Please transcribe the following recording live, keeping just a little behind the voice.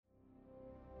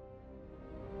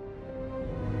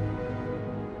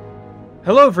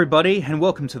Hello everybody, and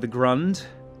welcome to The Grund.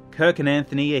 Kirk and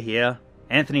Anthony are here.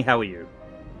 Anthony, how are you?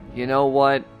 You know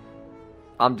what?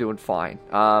 I'm doing fine.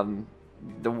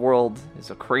 The world is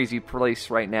a crazy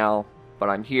place right now, but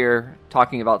I'm here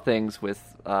talking about things with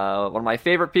one of my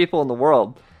favorite people in the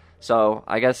world. So,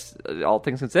 I guess, all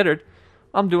things considered,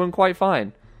 I'm doing quite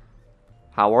fine.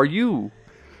 How are you?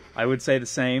 I would say the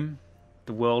same.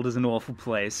 The world is an awful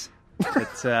place.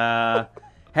 But,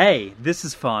 hey, this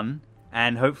is fun.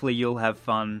 And hopefully you'll have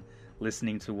fun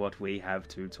listening to what we have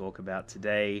to talk about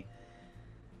today.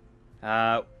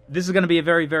 This is going to be a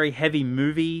very, very heavy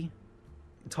movie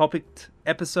topic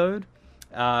episode.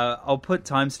 I'll put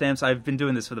timestamps. I've been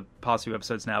doing this for the past few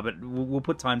episodes now, but we'll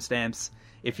put timestamps.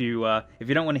 If you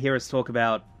don't want to hear us talk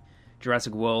about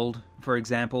Jurassic World, for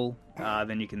example,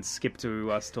 then you can skip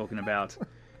to us talking about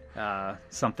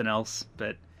something else.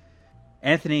 But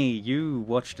Anthony, you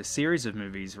watched a series of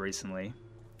movies recently.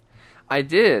 I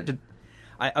did.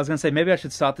 I was going to say, maybe I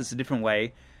should start this a different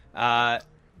way.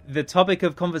 The topic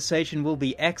of conversation will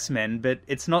be X-Men, but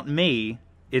it's not me.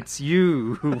 It's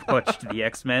you who watched the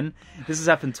X-Men. This has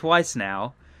happened twice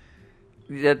now.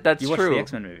 Yeah, that's true. You watched true. the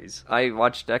X-Men movies. I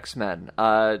watched X-Men.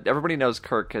 Everybody knows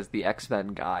Kirk as the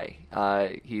X-Men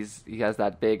guy. He has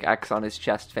that big X on his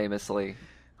chest, famously.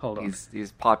 Hold on.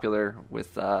 He's popular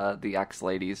with the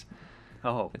X-ladies.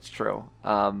 Oh. It's true.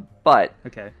 But...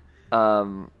 Okay.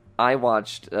 I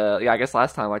watched, I guess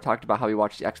last time I talked about how we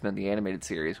watched the X-Men the Animated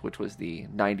Series, which was the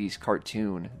 90s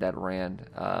cartoon that ran,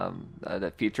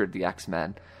 that featured the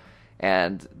X-Men.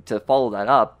 And to follow that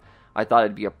up, I thought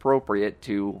it'd be appropriate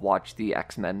to watch the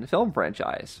X-Men film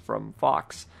franchise from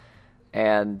Fox.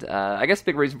 And I guess the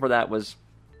big reason for that was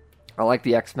I like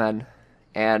the X-Men,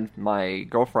 and my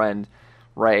girlfriend,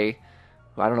 Ray,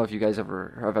 I don't know if you guys have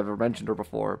ever mentioned her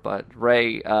before, but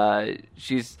Ray,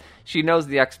 she knows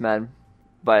the X-Men,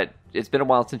 but it's been a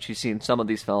while since she's seen some of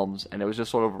these films, and it was just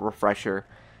sort of a refresher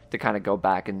to kind of go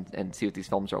back and see what these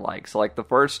films are like. So, like, the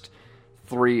first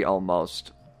three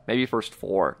almost, maybe first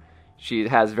four, she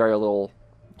has very little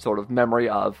sort of memory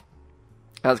of,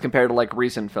 as compared to, like,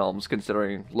 recent films,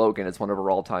 considering Logan is one of her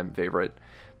all-time favorite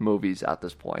movies at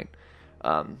this point.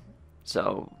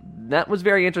 So, that was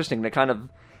very interesting to kind of,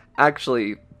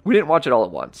 actually, we didn't watch it all at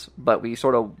once, but we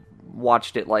sort of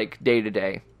watched it, like, day to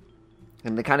day.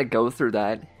 And to kind of go through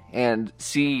that and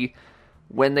see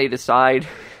when they decide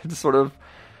to sort of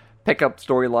pick up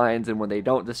storylines and when they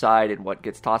don't decide and what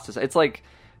gets tossed aside. It's like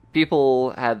people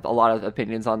have a lot of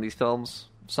opinions on these films,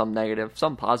 some negative,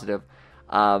 some positive.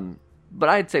 But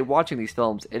I'd say watching these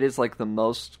films, it is like the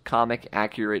most comic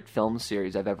accurate film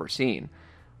series I've ever seen.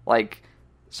 Like,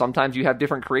 sometimes you have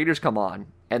different creators come on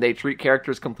and they treat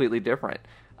characters completely different.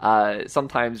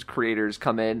 Sometimes creators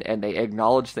come in and they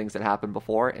acknowledge things that happened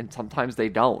before, and sometimes they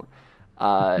don't.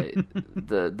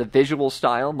 The visual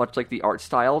style, much like the art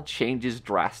style, changes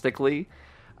drastically.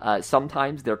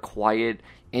 Sometimes they're quiet,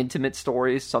 intimate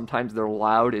stories. Sometimes they're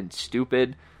loud and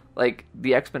stupid. Like,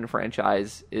 the X-Men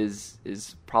franchise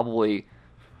is probably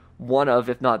one of,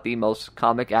 if not the most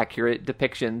comic accurate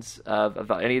depictions of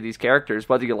any of these characters,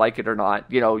 whether you like it or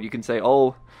not. You know, you can say,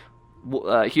 oh,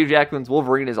 Hugh Jackman's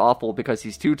Wolverine is awful because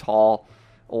he's too tall,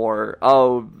 or,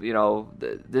 oh, you know,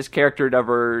 this character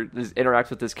never interacts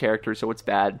with this character, so it's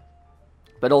bad.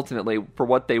 But ultimately, for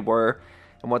what they were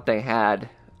and what they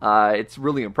had, it's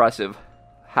really impressive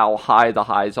how high the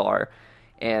highs are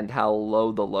and how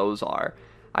low the lows are.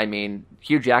 I mean,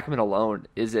 Hugh Jackman alone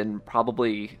is in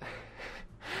probably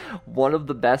one of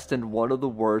the best and one of the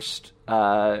worst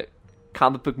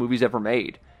comic book movies ever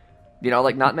made. You know,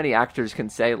 like, not many actors can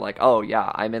say, like, oh, yeah,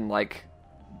 I'm in, like,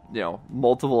 you know,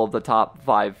 multiple of the top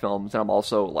 5 films, and I'm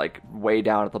also, like, way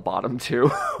down at the bottom,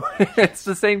 too. It's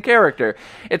the same character.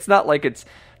 It's not like it's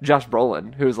Josh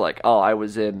Brolin, who's like, oh, I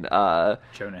was in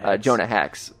Jonah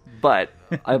Hex, but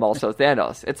I'm also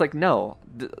Thanos. It's like, no,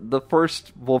 the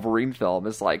first Wolverine film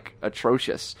is, like,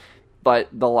 atrocious, but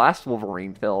the last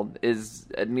Wolverine film is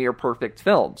a near-perfect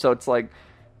film. So it's like,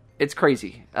 it's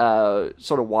crazy,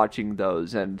 sort of watching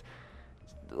those, and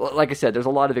like I said, there's a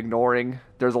lot of ignoring.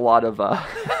 There's a lot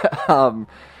of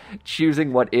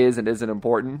choosing what is and isn't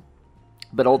important.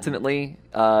 But ultimately,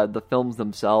 the films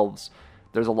themselves,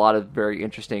 there's a lot of very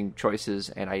interesting choices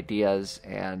and ideas,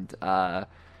 and I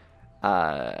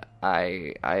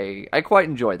quite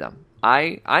enjoy them.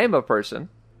 I am a person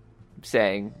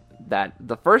saying that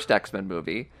the first X-Men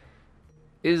movie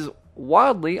is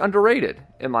wildly underrated,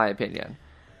 in my opinion.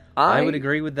 I would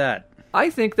agree with that. I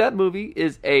think that movie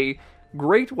is a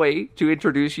great way to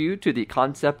introduce you to the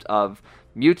concept of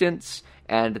mutants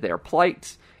and their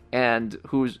plight and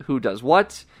who does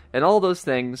what and all those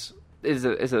things is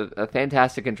a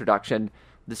fantastic introduction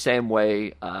the same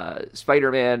way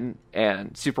Spider-Man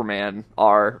and Superman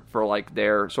are for like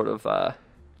their sort of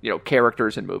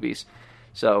characters in movies.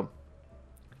 So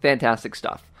fantastic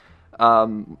stuff.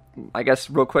 I guess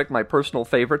real quick, my personal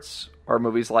favorites are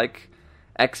movies like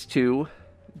X2,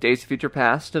 Days of Future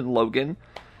Past, and Logan.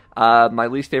 My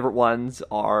least favorite ones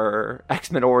are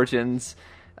X-Men Origins,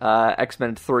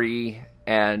 X-Men 3,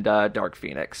 and Dark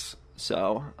Phoenix.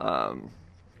 So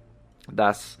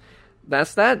that's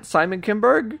that. Simon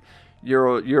Kinberg,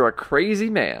 you're a crazy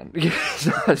man.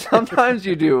 Sometimes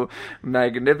you do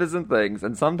magnificent things,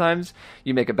 and sometimes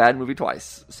you make a bad movie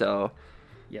twice. So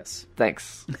yes,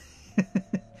 thanks.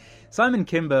 Simon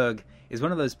Kinberg is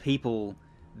one of those people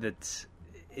that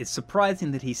it's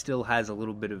surprising that he still has a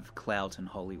little bit of clout in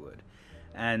Hollywood.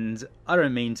 And I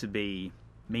don't mean to be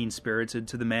mean-spirited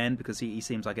to the man, because he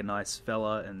seems like a nice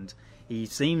fella, and he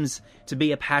seems to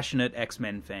be a passionate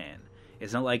X-Men fan.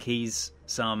 It's not like he's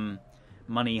some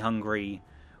money-hungry,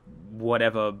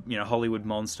 whatever, Hollywood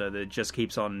monster that just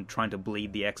keeps on trying to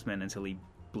bleed the X-Men until he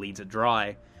bleeds it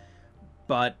dry.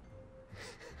 But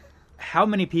how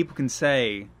many people can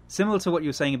say, similar to what you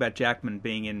were saying about Jackman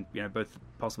being in, both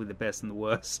possibly the best and the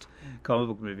worst comic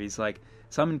book movies, like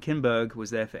Simon Kinberg was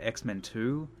there for X-Men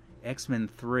 2, X-Men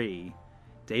 3,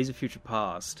 Days of Future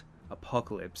Past,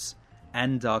 Apocalypse,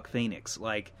 and Dark Phoenix.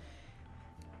 Like,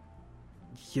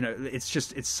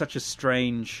 it's such a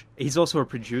strange... He's also a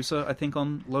producer, I think,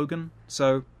 on Logan.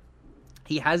 So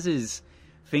he has his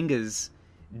fingers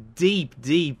deep,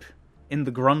 deep in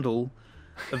the grundle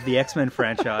of the X-Men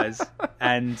franchise,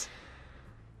 and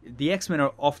the X-Men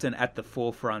are often at the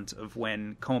forefront of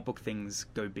when comic book things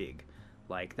go big.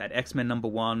 Like that X-Men #1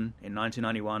 in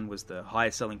 1991 was the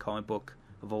highest selling comic book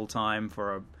of all time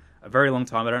for a very long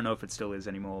time. I don't know if it still is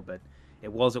anymore, but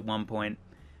it was at one point.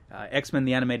 X-Men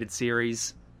the Animated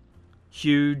Series,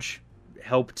 huge,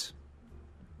 helped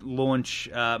launch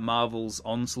Marvel's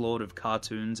onslaught of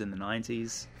cartoons in the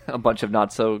 90s. A bunch of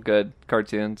not so good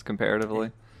cartoons comparatively.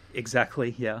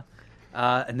 Exactly, yeah.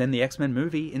 And then the X-Men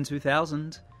movie in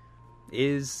 2000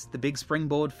 is the big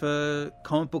springboard for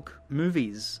comic book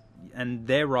movies and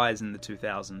their rise in the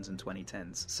 2000s and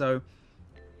 2010s. So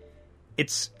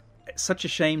it's such a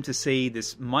shame to see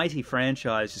this mighty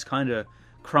franchise just kind of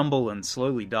crumble and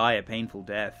slowly die a painful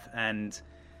death. And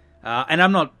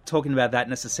I'm not talking about that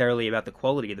necessarily about the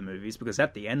quality of the movies, because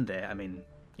at the end there, I mean,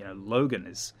 Logan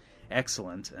is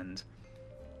excellent, and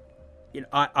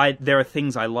I there are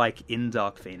things I like in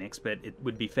Dark Phoenix, but it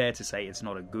would be fair to say it's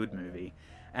not a good movie.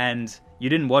 And you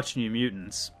didn't watch New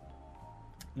Mutants,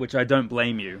 which I don't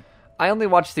blame you. I only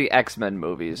watched the X-Men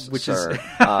movies, sir.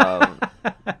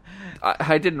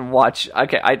 I didn't watch...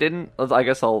 Okay, I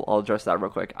guess I'll address that real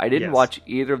quick. I didn't watch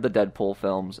either of the Deadpool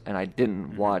films, and I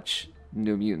didn't watch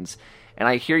New Mutants. And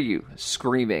I hear you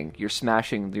screaming. You're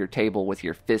smashing your table with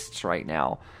your fists right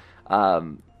now.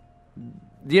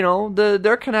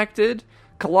 They're connected.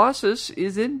 Colossus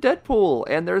is in Deadpool,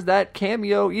 and there's that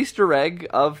cameo Easter egg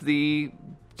of the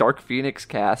Dark Phoenix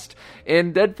cast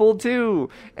in Deadpool 2,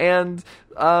 and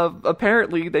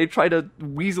apparently they try to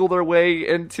weasel their way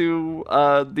into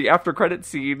the after credit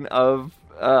scene of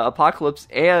Apocalypse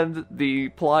and the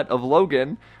plot of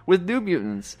Logan with New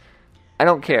Mutants. I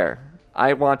don't care.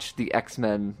 I watch the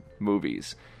X-Men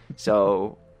movies.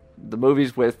 So the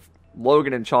movies with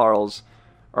Logan and Charles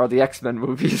are the X-Men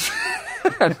movies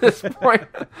at this point.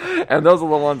 And those are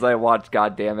the ones I watch,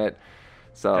 goddammit.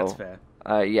 So that's fair.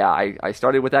 I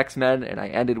started with X-Men and I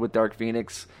ended with Dark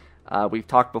Phoenix. We've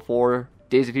talked before,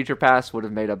 Days of Future Past would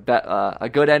have made a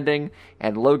good ending,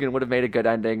 and Logan would have made a good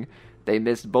ending. They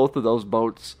missed both of those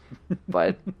boats,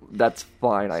 but that's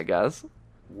fine, I guess.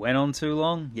 Went on too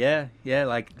long? Yeah.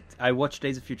 Like, I watched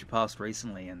Days of Future Past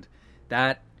recently, and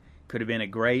that could have been a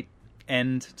great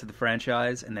end to the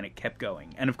franchise, and then it kept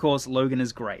going. And of course, Logan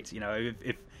is great.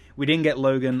 If we didn't get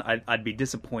Logan, I'd be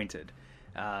disappointed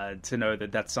to know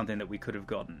that that's something that we could have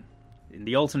gotten. In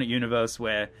the alternate universe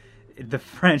where the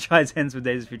franchise ends with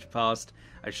Days of Future Past,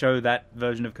 I show that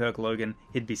version of Kirk Logan,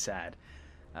 he'd be sad.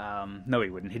 No, he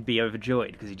wouldn't. He'd be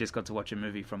overjoyed because he just got to watch a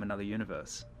movie from another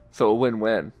universe. So a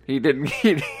win-win. He didn't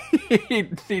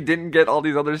get all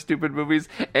these other stupid movies,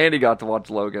 and he got to watch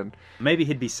Logan. Maybe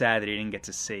he'd be sad that he didn't get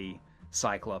to see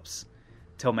Cyclops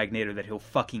tell Magneto that he'll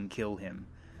fucking kill him.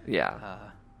 Yeah.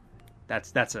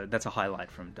 That's a highlight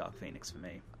from Dark Phoenix for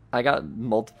me. I got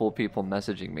multiple people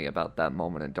messaging me about that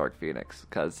moment in Dark Phoenix,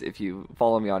 because if you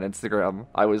follow me on Instagram,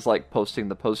 I was like posting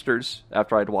the posters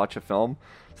after I'd watch a film.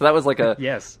 So that was like a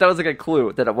yes. That was like a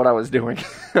clue that what I was doing.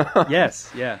 Yes,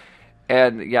 yeah.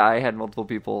 And yeah, I had multiple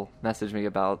people message me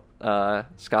about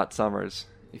Scott Summers.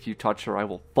 If you touch her, I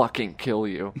will fucking kill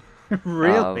you.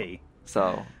 Really?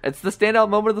 So it's the standout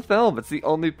moment of the film. It's the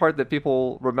only part that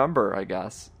people remember, I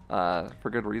guess, for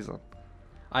good reason.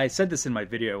 I said this in my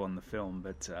video on the film,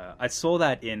 but I saw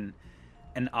that in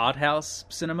an art house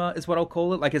cinema, is what I'll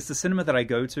call it. Like, it's the cinema that I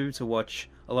go to watch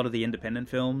a lot of the independent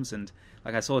films, and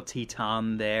like I saw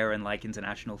Titan there and like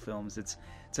international films. It's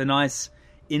a nice,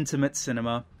 intimate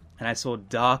cinema, and I saw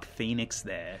Dark Phoenix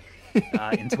there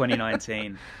in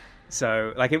 2019.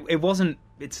 So like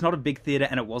it's not a big theater,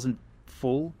 and it wasn't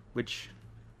full, which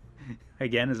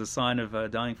again is a sign of a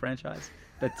dying franchise.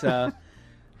 But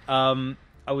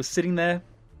I was sitting there,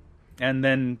 and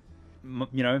then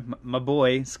my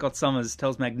boy Scott Summers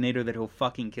tells Magneto that he'll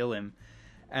fucking kill him,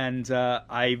 and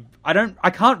I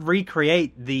can't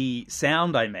recreate the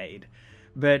sound I made,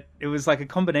 but it was like a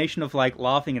combination of like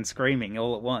laughing and screaming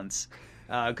all at once,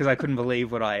 because I couldn't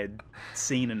believe what I had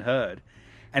seen and heard,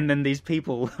 and then these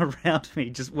people around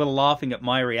me just were laughing at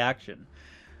my reaction.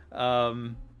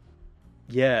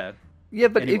 Yeah,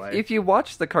 but anyway. if you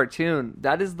watch the cartoon,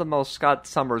 that is the most Scott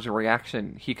Summers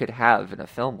reaction he could have in a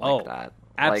film like that.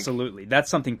 Absolutely. That's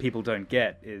something people don't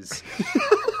get is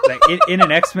like, in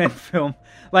an X-Men film.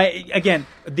 Like, again,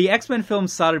 the X-Men film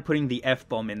started putting the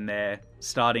F-bomb in there,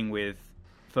 starting with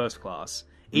First Class.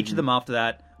 Each of them after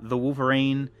that, The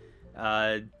Wolverine,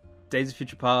 Days of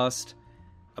Future Past,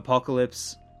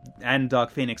 Apocalypse, and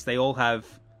Dark Phoenix, they all have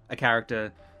a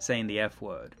character saying the F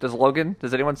word. Does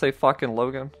anyone say fucking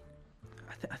Logan?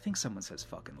 I think someone says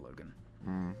fucking Logan.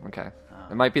 Okay.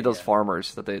 It might be those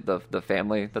farmers that the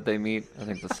family that they meet. I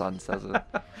think the son says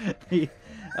it.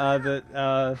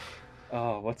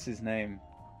 What's his name?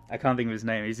 I can't think of his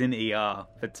name. He's in ER,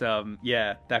 but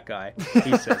that guy.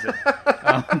 He says it.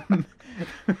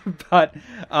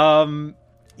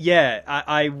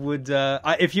 I would.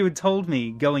 If you had told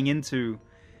me going into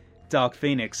Dark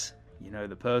Phoenix,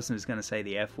 the person who's going to say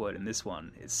the F word in this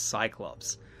one is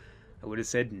Cyclops, I would have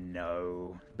said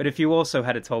no. But if you also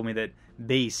had told me that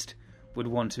Beast would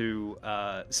want to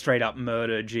straight up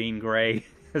murder Jean Grey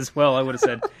as well, I would have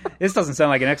said, this doesn't sound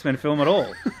like an X-Men film at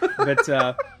all.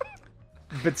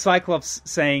 But Cyclops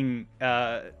saying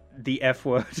the F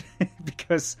word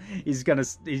because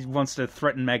he wants to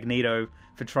threaten Magneto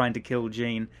for trying to kill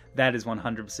Jean, that is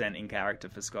 100% in character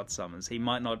for Scott Summers. He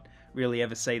might not really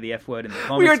ever say the F word in the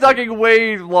comics. We were talking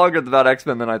way longer about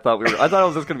X-Men than I thought we were. I thought it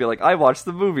was just going to be like, I watched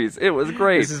the movies. It was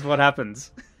great. This is what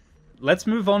happens. Let's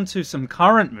move on to some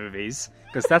current movies,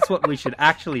 because that's what we should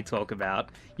actually talk about.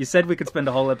 You said we could spend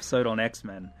a whole episode on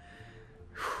X-Men.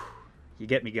 You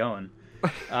get me going.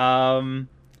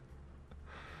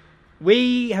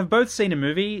 We have both seen a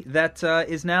movie that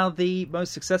is now the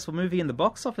most successful movie in the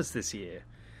box office this year.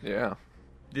 Yeah.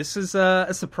 This is a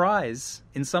surprise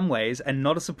in some ways, and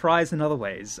not a surprise in other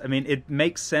ways. I mean, it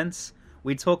makes sense.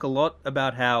 We talk a lot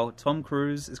about how Tom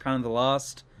Cruise is kind of the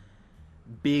last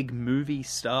big movie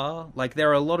star. Like, there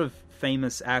are a lot of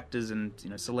famous actors and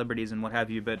celebrities and what have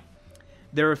you, but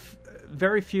there are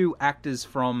very few actors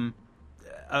from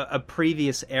a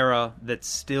previous era that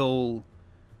still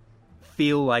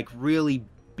feel like really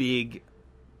big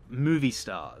movie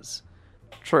stars.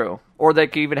 True. Or they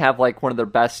could even have like one of their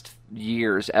best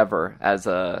years ever as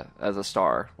a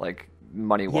star, like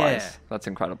money wise. Yeah. That's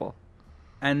incredible.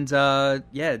 And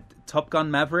Top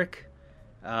Gun Maverick.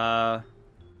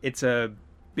 It's a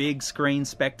big screen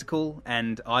spectacle,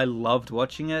 and I loved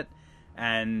watching it.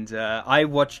 And I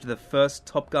watched the first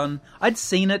Top Gun. I'd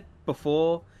seen it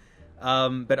before,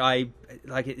 but I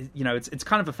like it. It's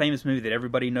kind of a famous movie that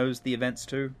everybody knows the events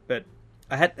to. But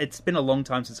it's been a long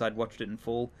time since I'd watched it in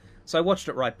full. So I watched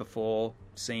it right before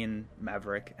seeing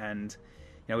Maverick, and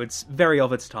it's very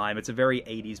of its time. It's a very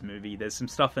 80s movie. There's some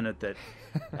stuff in it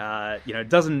that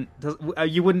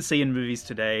you wouldn't see in movies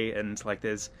today, and like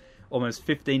there's almost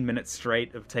 15 minutes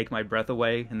straight of "Take My Breath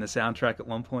Away" in the soundtrack at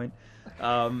one point.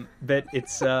 But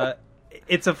it's a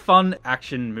fun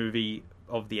action movie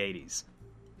of the 80s.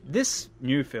 This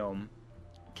new film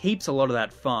keeps a lot of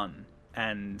that fun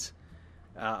and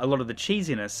a lot of the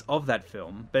cheesiness of that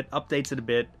film, but updates it a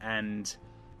bit, and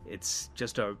it's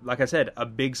just like I said, a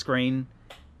big screen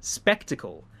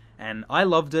spectacle. And I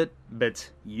loved it,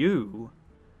 but you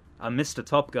are Mr.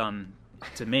 Top Gun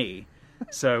to me.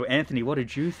 So, Anthony, what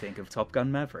did you think of Top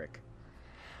Gun Maverick?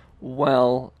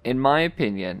 Well, in my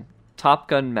opinion, Top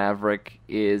Gun Maverick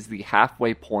is the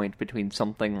halfway point between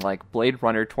something like Blade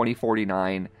Runner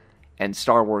 2049 and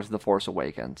Star Wars The Force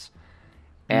Awakens.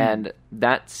 And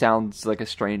that sounds like a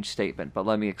strange statement, but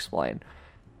let me explain.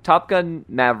 Top Gun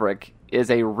Maverick is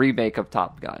a remake of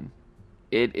Top Gun.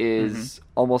 It is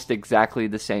almost exactly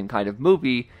the same kind of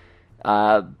movie,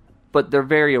 but they're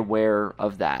very aware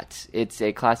of that. It's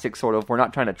a classic sort of, we're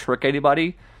not trying to trick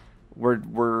anybody,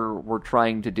 we're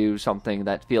trying to do something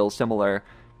that feels similar,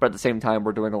 but at the same time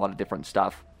we're doing a lot of different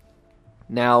stuff.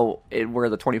 Now, where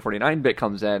the 2049 bit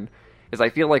comes in is I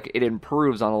feel like it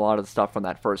improves on a lot of the stuff from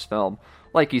that first film.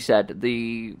 Like you said,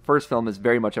 the first film is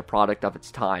very much a product of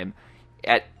its time.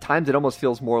 At times it almost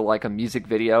feels more like a music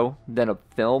video than a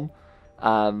film.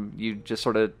 You just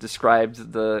sort of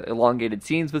described the elongated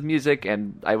scenes with music,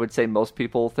 and I would say most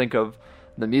people think of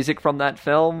the music from that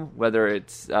film, whether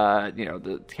it's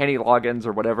the Kenny Loggins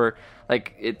or whatever.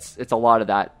 Like it's a lot of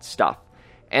that stuff,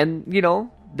 and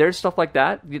there's stuff like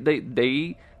that.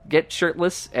 They get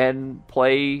shirtless and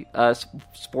play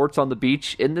sports on the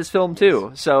beach in this film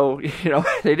too. So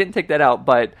they didn't take that out,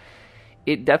 but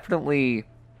it definitely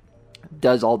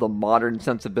does all the modern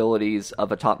sensibilities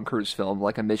of a Tom Cruise film,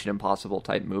 like a Mission Impossible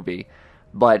type movie,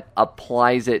 but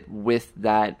applies it with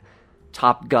that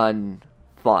Top Gun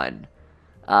fun.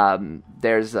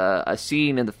 There's a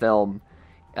scene in the film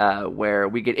where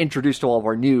we get introduced to all of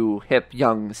our new, hip,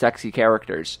 young, sexy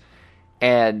characters,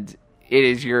 and it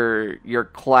is your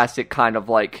classic kind of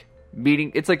like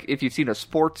meeting. It's like if you've seen a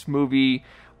sports movie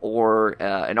or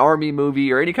an army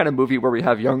movie or any kind of movie where we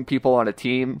have young people on a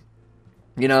team,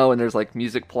 and there's like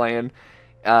music playing.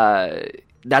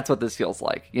 That's what this feels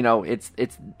like.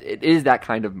 It is that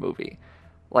kind of movie.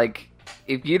 Like,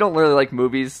 if you don't really like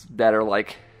movies that are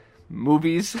like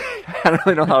movies, I don't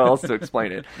really know how else to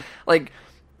explain it. Like,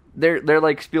 they're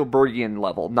like Spielbergian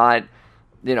level, not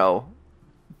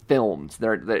films.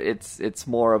 It's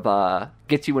more of a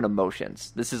gets you in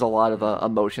emotions. This is a lot of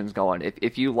emotions going.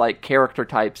 If you like character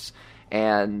types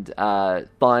and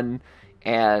fun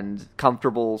and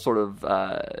comfortable sort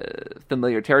of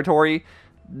familiar territory,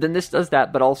 then this does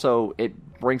that, but also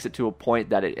it brings it to a point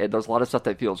that there's a lot of stuff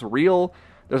that feels real.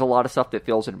 There's a lot of stuff that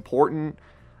feels important.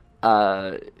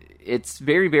 It's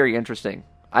very, very interesting.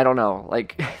 I don't know.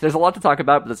 Like, there's a lot to talk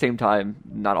about, but at the same time,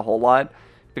 not a whole lot.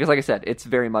 Because, like I said, it's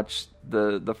very much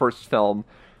the first film,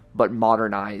 but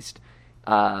modernized.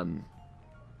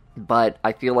 But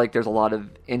I feel like there's a lot of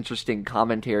interesting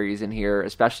commentaries in here,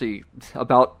 especially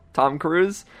about Tom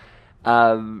Cruise.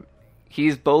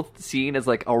 He's both seen as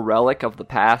like a relic of the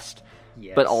past,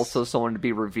 yes, but also someone to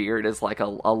be revered as like a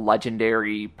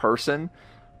legendary person,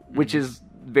 which is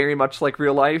very much like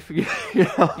real life.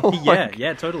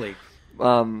 Yeah, totally.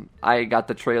 I got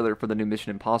the trailer for the new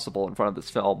Mission Impossible in front of this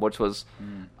film, which was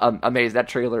amazing. That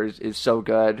trailer is so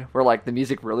good. Where like the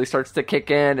music really starts to kick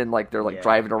in, and like they're like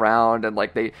driving around, and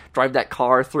like they drive that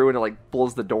car through, and it like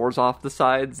blows the doors off the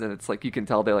sides, and it's like you can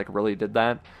tell they like really did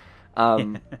that.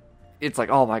 It's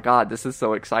like, oh my god, this is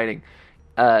so exciting.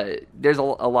 There's a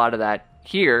lot of that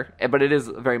here, but it is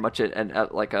very much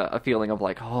a feeling of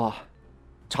like, oh,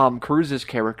 Tom Cruise's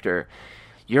character,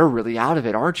 you're really out of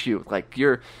it, aren't you? Like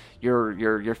you're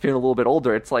feeling a little bit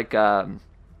older. It's like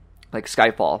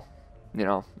Skyfall,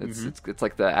 it's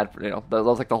like the ad, that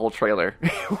was like the whole trailer.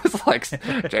 It was like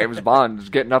James Bond is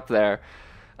getting up there.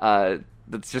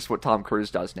 That's just what Tom Cruise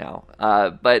does now.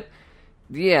 But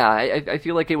yeah, I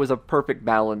feel like it was a perfect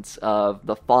balance of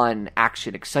the fun,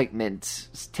 action, excitement,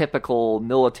 typical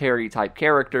military type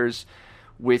characters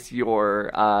with your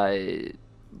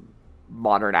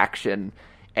modern action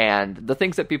and the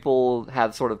things that people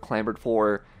have sort of clamored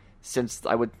for since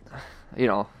I would,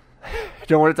 don't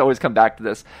want it to always come back to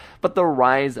this, but the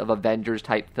rise of Avengers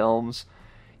type films.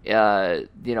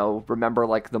 Remember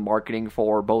like the marketing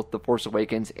for both The Force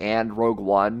Awakens and Rogue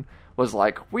One was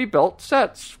like, we built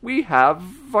sets, we have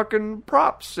fucking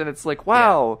props, and it's like,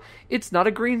 wow, it's not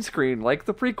a green screen like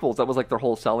the prequels. That was like their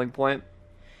whole selling point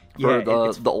for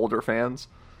the older fans.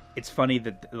 It's funny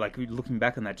that, like, looking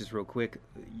back on that just real quick,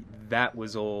 that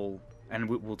was all, and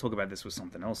we'll talk about this with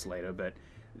something else later, but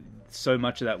so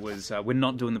much of that was, we're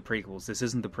not doing the prequels. This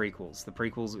isn't the prequels. The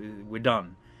prequels, we're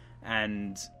done.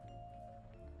 And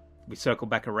we circle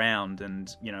back around,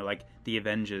 and, like, the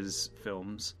Avengers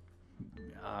films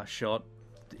are shot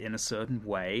in a certain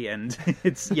way, and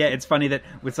it's funny that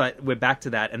it's like we're back to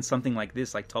that, and something like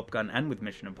this, like Top Gun and with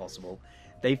Mission Impossible,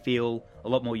 they feel a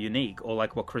lot more unique, or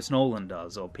like what Chris Nolan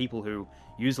does, or people who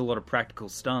use a lot of practical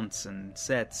stunts and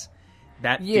sets.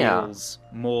 That feels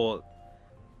more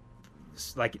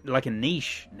like a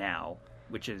niche now,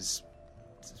 which is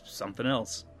something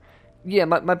else. Yeah,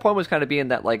 my point was kind of being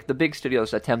that like the big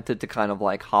studios attempted to kind of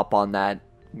like hop on that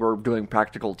we're doing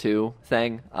practical too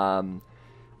thing.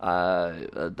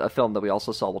 A film that we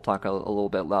also saw, we'll talk a little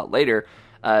bit about later.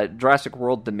 Jurassic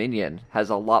World Dominion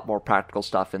has a lot more practical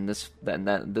stuff in this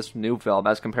than this new film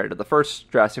as compared to the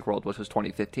first Jurassic World, which was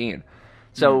 2015.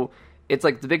 So it's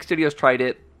like the big studios tried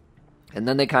it, and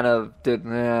then they kind of did,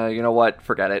 you know what,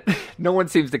 forget it. No one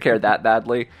seems to care that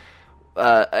badly.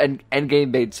 and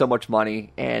Endgame made so much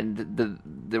money, and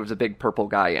there was a big purple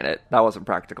guy in it. That wasn't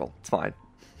practical. It's fine.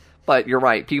 But you're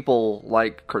right. People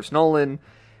like Chris Nolan,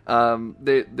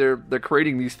 they're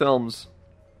creating these films,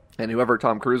 and whoever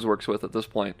Tom Cruise works with at this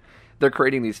point, they're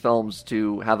creating these films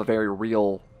to have a very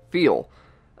real feel.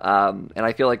 And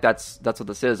I feel like that's what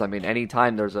this is. I mean,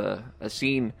 anytime there's a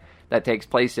scene that takes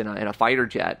place in a fighter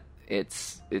jet,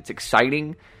 it's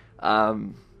exciting.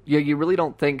 You really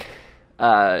don't think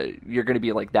you're going to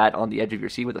be like that on the edge of your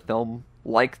seat with a film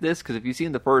like this, because if you've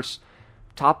seen the first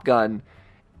Top Gun,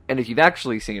 and if you've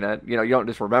actually seen it, you don't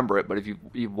just remember it, but if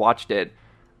you've watched it,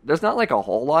 there's not like a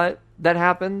whole lot that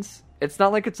happens. It's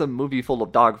not like it's a movie full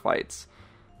of dogfights.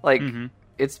 Like,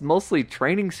 it's mostly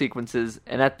training sequences,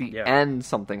 and at the end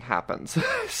something happens.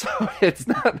 So it's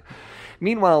not...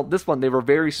 Meanwhile, this one, they were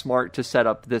very smart to set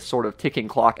up this sort of ticking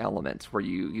clock element where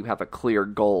you have a clear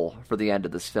goal for the end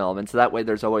of this film. And so that way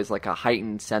there's always like a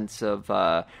heightened sense of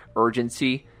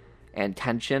urgency and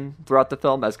tension throughout the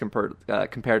film as compared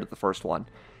to the first one.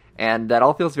 And that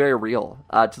all feels very real,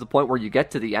 to the point where you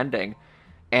get to the ending,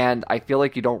 and I feel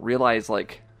like you don't realize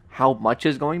like how much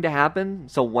is going to happen.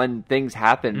 So when things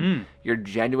happen, you're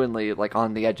genuinely like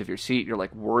on the edge of your seat. You're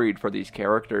like worried for these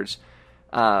characters.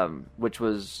 Which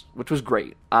was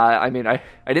great. I mean, I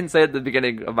didn't say it at the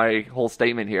beginning of my whole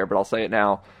statement here, but I'll say it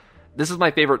now. This is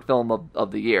my favorite film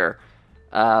of the year.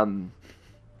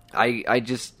 It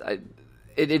just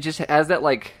has that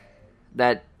like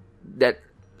that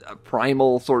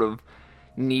primal sort of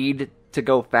need to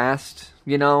go fast,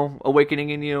 awakening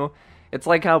in you. It's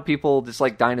like how people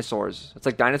dislike dinosaurs. It's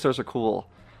like dinosaurs are cool.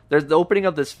 The opening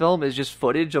of this film is just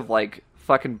footage of like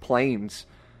fucking planes.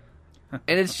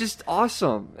 And it's just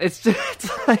awesome. It's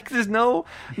like there's no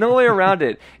way around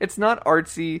it. It's not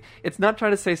artsy. It's not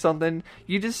trying to say something.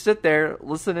 You just sit there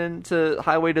listening to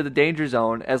Highway to the Danger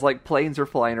Zone as like planes are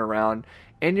flying around,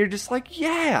 and you're just like,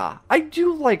 yeah, I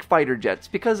do like fighter jets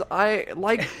because I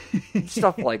like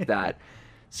stuff like that.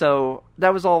 So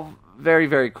that was all very,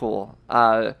 very cool.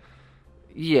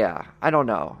 Yeah, I don't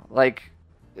know. Like,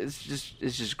 it's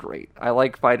just great. I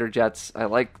like fighter jets. I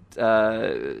liked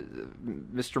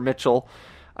Mr. Mitchell.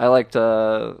 I liked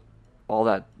all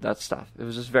that stuff. It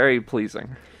was just very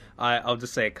pleasing. I'll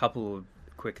just say a couple of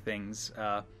quick things.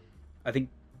 I think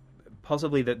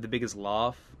possibly the biggest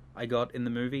laugh I got in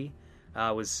the movie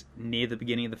was near the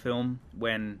beginning of the film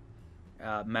when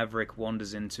Maverick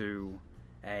wanders into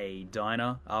a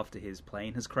diner after his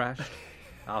plane has crashed,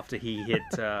 after he hit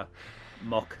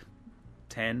Mach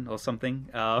 10 or something,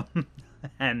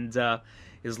 and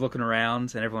is looking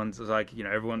around, and everyone's like,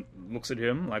 everyone looks at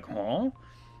him like, huh?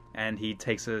 And he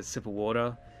takes a sip of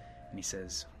water, and he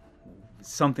says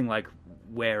something like,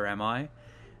 "Where am I?"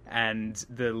 And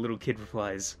the little kid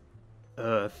replies,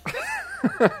 "Earth."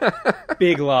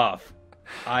 Big laugh.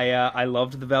 I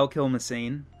loved the Val Kilmer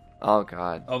scene. Oh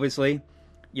God! Obviously,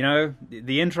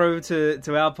 the intro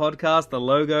to our podcast, the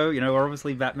logo. We're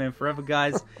obviously Batman Forever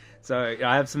guys. So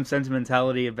I have some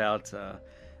sentimentality about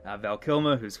Val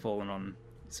Kilmer, who's fallen on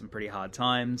some pretty hard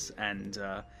times, and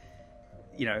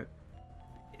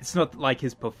it's not like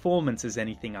his performance is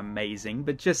anything amazing,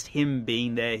 but just him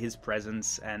being there, his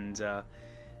presence, and I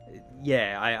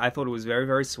thought it was very,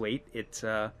 very sweet.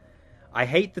 I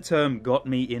hate the term "got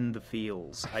me in the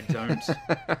feels." I don't.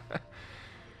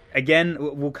 Again,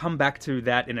 we'll come back to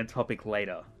that in a topic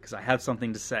later because I have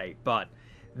something to say, but.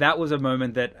 That was a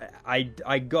moment that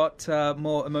I got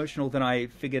more emotional than I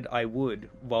figured I would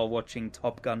while watching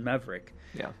Top Gun Maverick.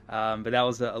 Yeah. But that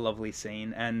was a lovely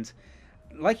scene. And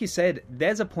like you said,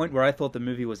 there's a point where I thought the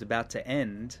movie was about to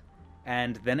end,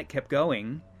 and then it kept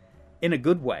going in a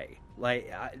good way.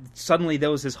 Like, suddenly there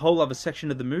was this whole other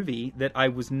section of the movie that I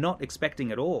was not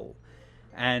expecting at all.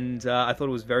 And I thought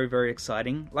it was very, very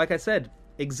exciting. Like I said,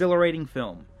 exhilarating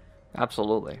film.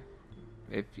 Absolutely.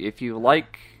 If you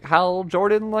like Hal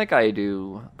Jordan like I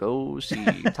do, go see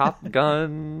Top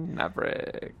Gun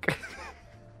Maverick.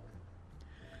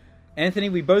 Anthony,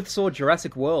 we both saw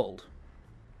Jurassic World.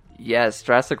 Yes,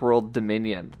 Jurassic World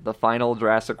Dominion, the final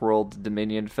Jurassic World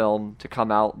Dominion film to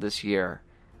come out this year.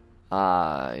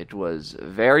 It was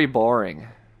very boring.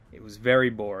 It was very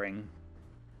boring.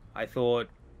 I thought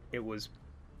it was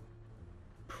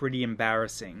pretty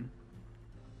embarrassing.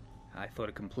 I thought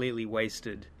it completely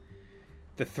wasted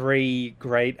the three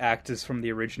great actors from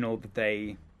the original that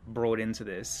they brought into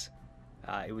this.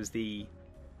 It was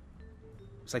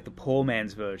like the poor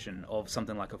man's version of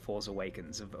something like A Force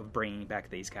Awakens, of bringing back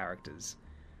these characters.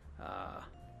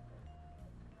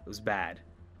 It was bad.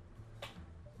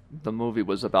 The movie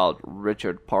was about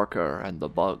Richard Parker and the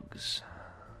bugs.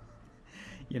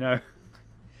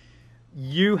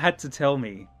 You had to tell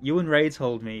me, you and Ray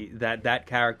told me that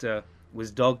character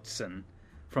was Dodgson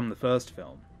from the first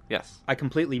film. Yes. I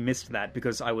completely missed that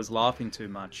because I was laughing too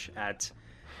much at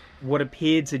what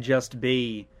appeared to just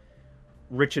be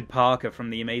Richard Parker from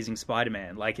The Amazing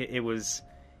Spider-Man. Like, he was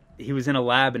in a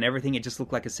lab and everything. It just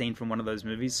looked like a scene from one of those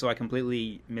movies, so I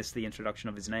completely missed the introduction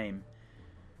of his name.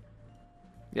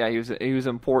 Yeah, he was an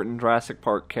important Jurassic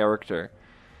Park character.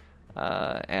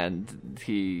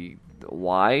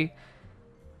 Why?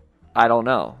 I don't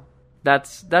know.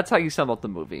 That's how you sum up the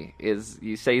movie. Is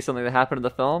you say something that happened in the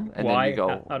film, and why? then you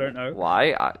go, I don't know.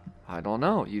 Why? I don't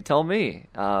know. You tell me.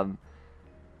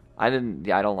 I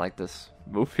don't like this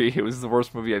movie. It was the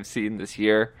worst movie I've seen this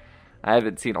year. I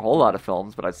haven't seen a whole lot of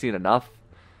films, but I've seen enough,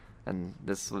 and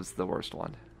this was the worst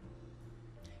one.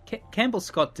 Campbell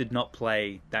Scott did not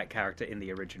play that character in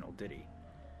the original, did he?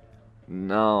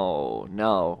 No.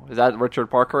 Is that Richard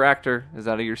Parker actor? Is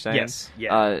that what you're saying? Yes.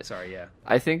 Yeah. Yeah.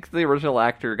 I think the original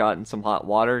actor got in some hot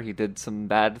water. He did some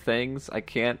bad things. I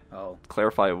can't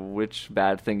clarify which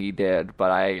bad thing he did,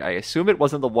 but I assume it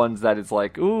wasn't the ones that it's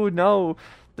like, ooh, no,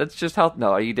 that's just how...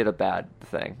 No, he did a bad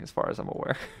thing, as far as I'm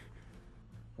aware.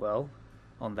 Well,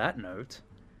 on that note,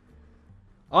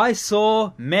 I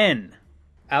saw Men.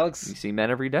 Alex... You see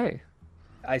men every day.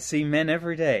 I see men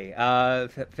every day.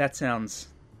 That sounds...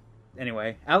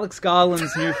 Anyway, Alex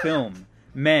Garland's new film,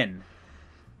 Men.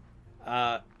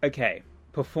 Okay,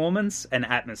 performance and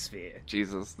atmosphere.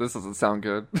 Jesus, this doesn't sound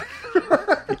good.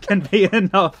 It can be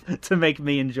enough to make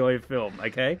me enjoy a film,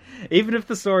 okay? Even if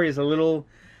the story is a little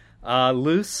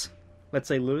loose. Let's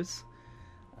say loose.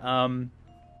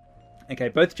 Okay,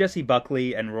 both Jessie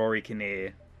Buckley and Rory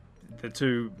Kinnear, the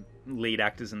two lead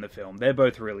actors in the film, they're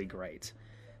both really great.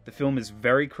 The film is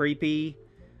very creepy.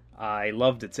 I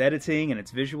loved its editing and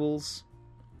its visuals,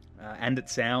 and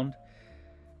its sound.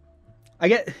 I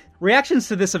get reactions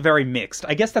to this are very mixed.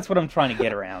 I guess that's what I'm trying to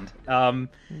get around.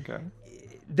 Okay.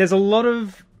 There's a lot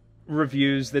of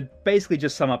reviews that basically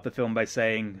just sum up the film by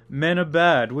saying, men are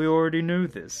bad, we already knew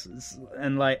this.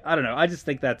 And, like, I don't know, I just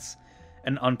think that's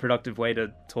an unproductive way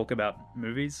to talk about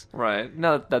movies. Right.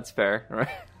 No, that's fair,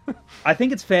 right? I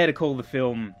think it's fair to call the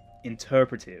film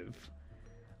interpretive.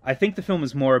 I think the film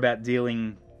is more about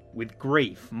dealing with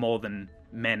grief more than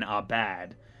men are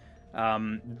bad.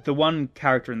 The one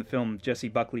character in the film Jessie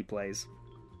Buckley plays,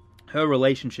 her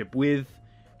relationship with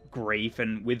grief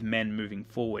and with men moving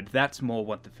forward, that's more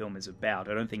what the film is about.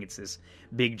 I don't think it's this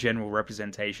big general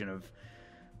representation of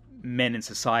men in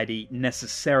society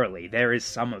necessarily. There is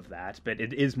some of that, but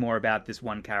it is more about this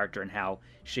one character and how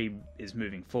she is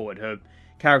moving forward. Her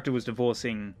character was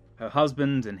divorcing her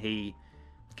husband and he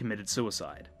committed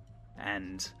suicide.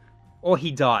 Or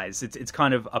he dies. It's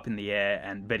kind of up in the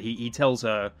air, but he tells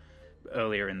her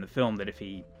earlier in the film that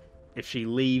if she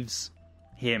leaves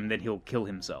him, then he'll kill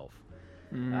himself.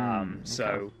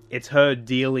 So it's her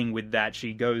dealing with that.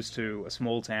 She goes to a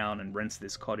small town and rents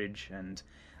this cottage, and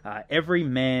every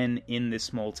man in this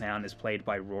small town is played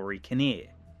by Rory Kinnear,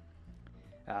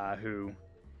 who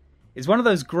is one of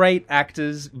those great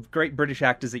actors, great British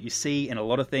actors that you see in a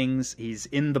lot of things. He's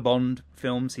in the Bond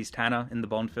films. He's Tanner in the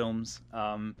Bond films.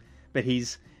 But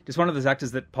he's just one of those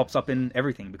actors that pops up in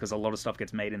everything because a lot of stuff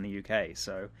gets made in the UK.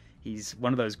 So he's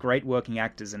one of those great working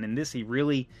actors. And in this, he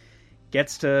really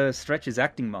gets to stretch his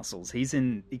acting muscles.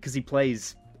 Because he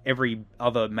plays every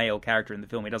other male character in the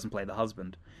film. He doesn't play the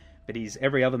husband, but he's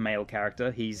every other male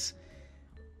character. It's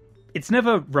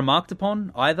never remarked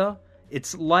upon either.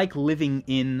 It's like living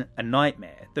in a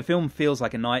nightmare. The film feels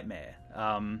like a nightmare.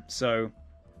 And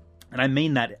I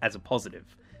mean that as a positive,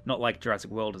 not like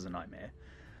Jurassic World is a nightmare.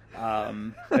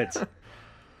 But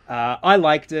I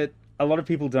liked it. A lot of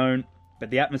people don't, but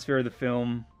the atmosphere of the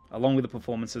film, along with the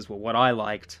performances, were what I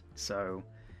liked. So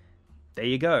there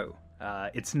you go.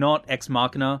 It's not Ex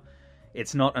Machina.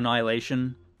 It's not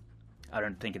Annihilation. I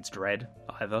don't think it's Dread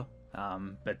either.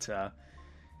 But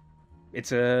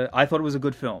I thought it was a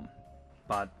good film,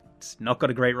 but it's not got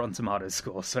a great Rotten Tomatoes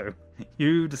score. So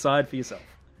you decide for yourself.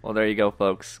 Well, there you go,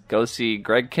 folks. Go see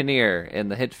Greg Kinnear in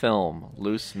the hit film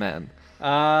Loose Men.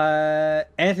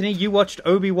 Anthony, you watched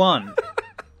Obi-Wan.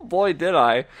 Boy, did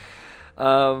I.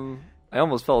 I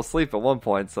almost fell asleep at one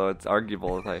point, so it's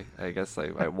arguable if I guess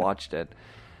I watched it.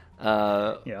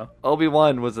 Yeah.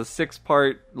 Obi-Wan was a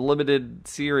 6-part limited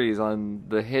series on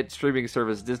the hit streaming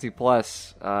service Disney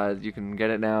Plus. You can get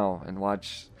it now and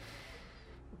watch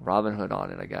Robin Hood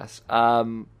on it, I guess.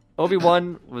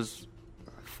 Obi-Wan was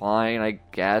fine, I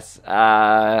guess.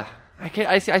 I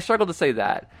struggle to say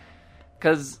that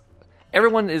because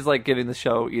everyone is like giving the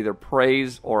show either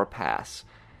praise or a pass.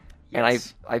 And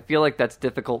Yes. I feel like that's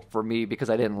difficult for me because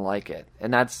I didn't like it.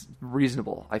 And that's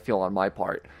reasonable, I feel, on my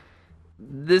part.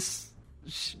 This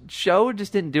show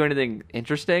just didn't do anything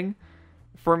interesting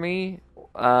for me.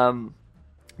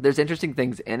 There's interesting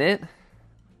things in it.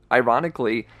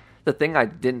 Ironically, the thing I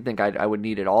didn't think I would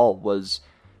need at all was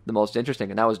the most interesting,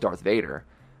 and that was Darth Vader.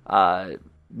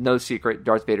 No secret,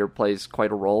 Darth Vader plays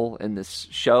quite a role in this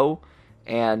show.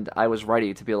 And I was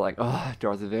ready to be like, oh,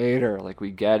 Darth Vader, like,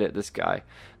 we get it,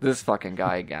 this fucking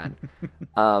guy again.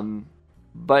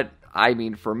 But, I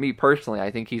mean, for me personally,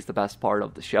 I think he's the best part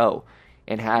of the show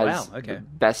and has the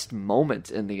best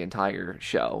moments in the entire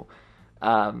show.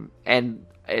 And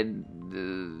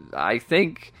I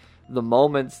think the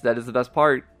moments that is the best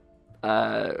part,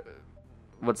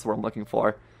 what's the word I'm looking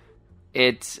for?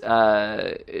 It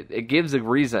gives a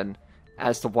reason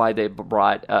as to why they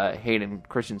brought Hayden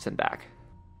Christensen back.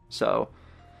 So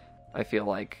I feel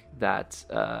like that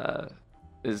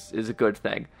is a good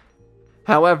thing.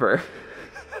 However,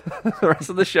 the rest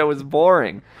of the show is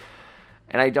boring.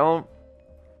 And I don't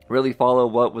really follow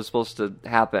what was supposed to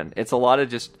happen. It's a lot of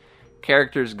just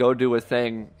characters go do a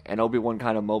thing, and Obi-Wan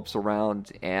kind of mopes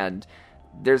around, and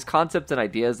there's concepts and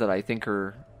ideas that I think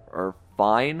are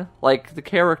fine. Like the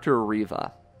character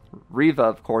Reva. Reva,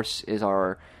 of course, is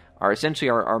our essentially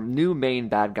our new main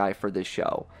bad guy for this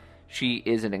show. She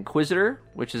is an Inquisitor,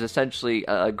 which is essentially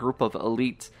a group of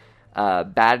elite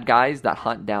bad guys that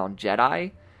hunt down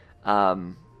Jedi.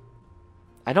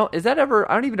 I don't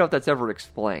even know if that's ever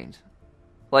explained.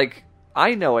 Like,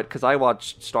 I know it because I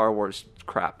watched Star Wars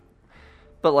crap.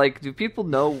 But, like, do people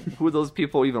know who those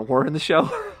people even were in the show?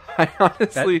 I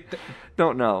honestly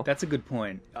don't know. That's a good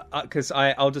point. Because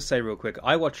I'll just say real quick,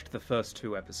 I watched the first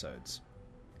 2 episodes.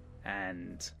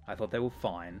 And I thought they were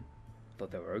fine. I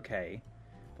thought they were okay.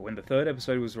 But when the 3rd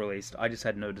episode was released, I just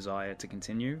had no desire to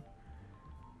continue.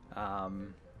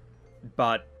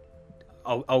 But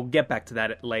I'll get back to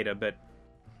that later, but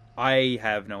I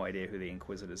have no idea who the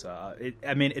Inquisitors are.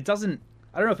 It doesn't...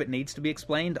 I don't know if it needs to be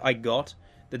explained. I got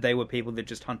that they were people that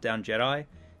just hunt down Jedi,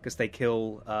 because they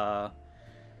kill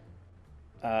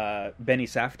Benny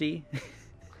Safdie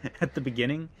at the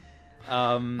beginning.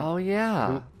 Oh,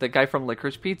 yeah. The guy from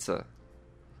Licorice Pizza.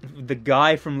 The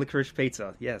guy from Licorice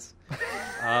Pizza, yes.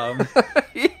 I'm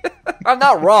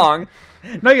not wrong.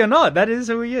 No, you're not. That is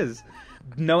who he is.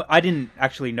 No, I didn't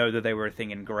actually know that they were a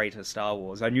thing in greater Star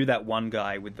Wars. I knew that one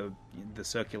guy with the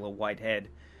circular white head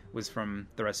was from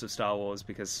the rest of Star Wars,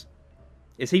 because...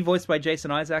 Is he voiced by Jason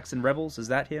Isaacs in Rebels? Is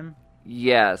that him?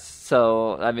 Yes.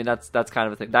 So, I mean, that's kind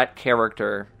of a thing. That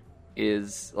character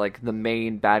is, like, the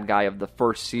main bad guy of the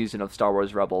first season of Star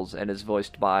Wars Rebels, and is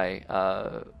voiced by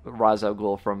Ra's al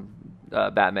Ghul from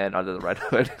Batman Under the Red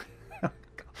Hood.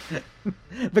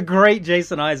 The great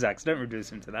Jason Isaacs. Don't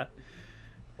reduce him to that.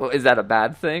 Well, is that a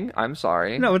bad thing? I'm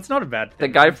sorry. No, it's not a bad thing. The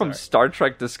guy from Star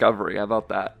Trek Discovery. How about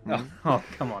that? Oh,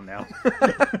 come on now.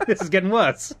 This is getting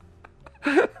worse.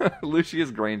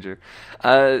 Lucius Granger.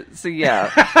 So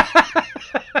yeah.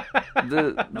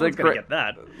 No one's gonna get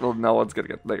that. Well, no one's gonna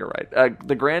get that. You're right.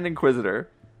 The Grand Inquisitor,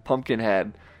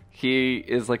 Pumpkinhead, he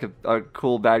is like a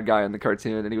cool bad guy in the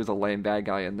cartoon, and he was a lame bad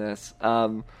guy in this.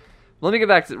 Let me get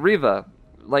back to Reva.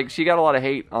 Like, she got a lot of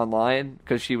hate online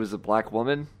because she was a black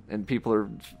woman, and people are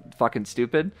fucking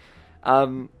stupid.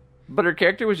 But her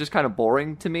character was just kind of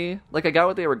boring to me. Like, I got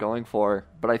what they were going for,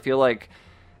 but I feel like...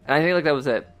 And I think, like, that was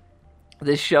it.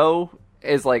 This show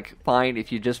is, like, fine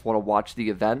if you just want to watch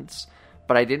the events,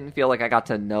 but I didn't feel like I got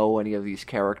to know any of these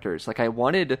characters. Like, I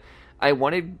wanted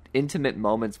intimate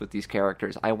moments with these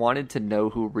characters. I wanted to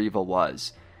know who Reva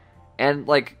was. And,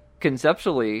 like,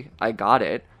 conceptually, I got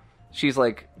it. She's,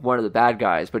 like, one of the bad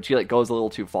guys, but she, like, goes a little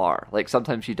too far. Like,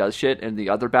 sometimes she does shit, and the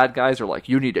other bad guys are like,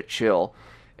 you need to chill.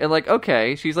 And, like,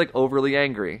 okay, she's, like, overly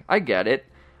angry. I get it.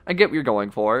 I get what you're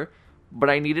going for. But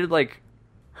I needed, like,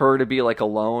 her to be, like,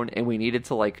 alone, and we needed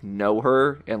to, like, know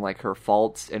her and, like, her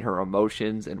faults and her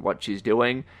emotions and what she's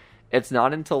doing. It's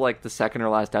not until, like, the second or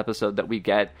last episode that we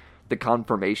get the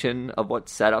confirmation of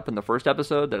what's set up in the first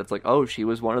episode, that it's like, oh, she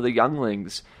was one of the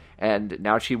younglings, and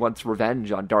now she wants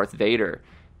revenge on Darth Vader.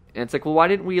 And it's like, well, why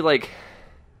didn't we, like,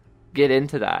 get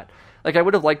into that? Like, I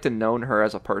would have liked to known her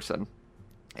as a person.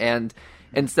 And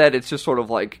instead, it's just sort of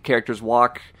like characters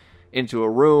walk into a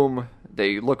room,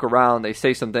 they look around, they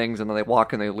say some things, and then they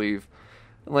walk and they leave.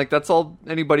 And, like, that's all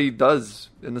anybody does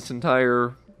in this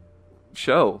entire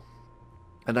show.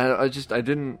 And I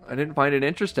didn't find it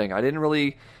interesting. I didn't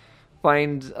really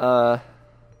find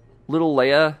little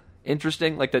Leia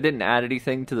interesting. Like, that didn't add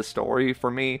anything to the story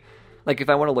for me. Like, if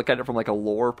I want to look at it from, like, a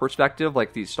lore perspective,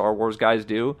 like these Star Wars guys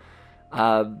do,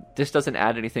 this doesn't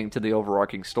add anything to the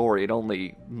overarching story. It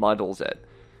only muddles it.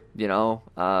 You know,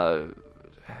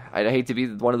 I'd hate to be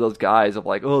one of those guys of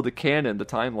like, oh, the canon, the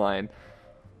timeline.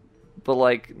 But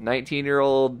like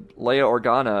 19-year-old Leia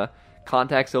Organa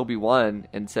contacts Obi-Wan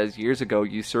and says, years ago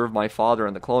you served my father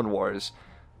in the Clone Wars,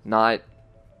 not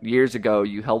years ago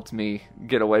you helped me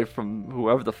get away from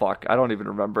whoever the fuck. I don't even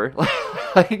remember.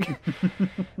 Like,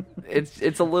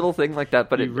 it's a little thing like that,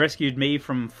 but you rescued me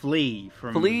from Flea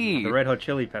the Red Hot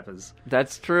Chili Peppers.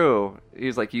 That's true.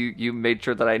 He's like, you made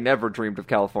sure that I never dreamed of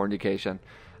Californication.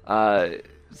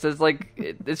 So it's like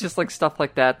it's just like stuff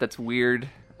like that that's weird.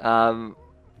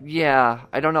 Yeah,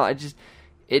 I don't know.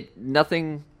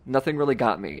 Nothing really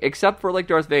got me except for like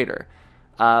Darth Vader.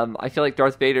 I feel like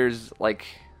Darth Vader's like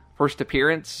first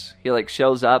appearance, he like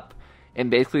shows up and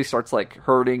basically starts like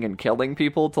hurting and killing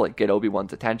people to like get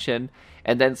Obi-Wan's attention,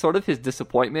 and then sort of his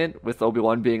disappointment with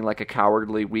Obi-Wan being like a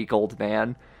cowardly, weak old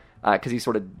man because he's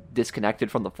sort of disconnected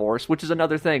from the Force, which is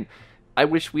another thing. I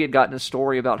wish we had gotten a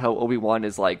story about how Obi-Wan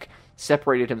is like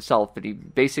separated himself, and he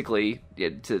basically,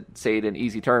 to say it in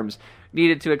easy terms,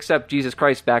 needed to accept Jesus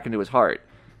Christ back into his heart.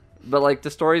 But like the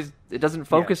stories, it doesn't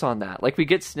focus on that. Like we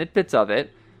get snippets of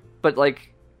it, but like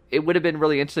it would have been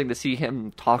really interesting to see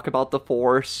him talk about the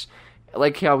Force,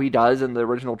 like how he does in the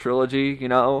original trilogy, you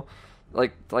know,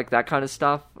 like that kind of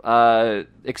stuff.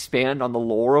 Expand on the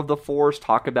lore of the Force,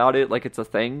 talk about it like it's a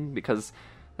thing, because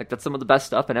like that's some of the best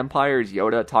stuff in Empire is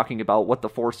Yoda talking about what the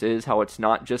Force is, how it's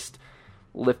not just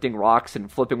lifting rocks and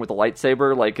flipping with a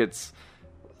lightsaber. Like it's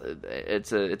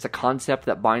a concept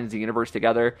that binds the universe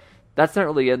together. That's not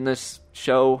really in this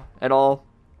show at all.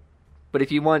 But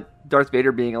if you want Darth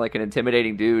Vader being like an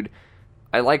intimidating dude,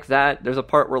 I like that. There's a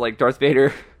part where like Darth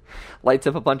Vader lights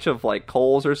up a bunch of like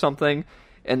coals or something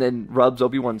and then rubs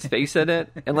Obi-Wan's face in it.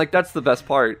 And like that's the best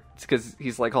part. It's because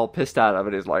he's like all pissed out of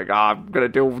it. He's like, I'm going to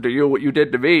do to you what you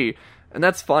did to me. And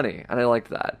that's funny. And I like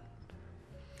that.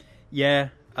 Yeah.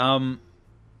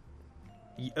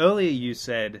 Earlier you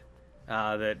said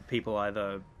that people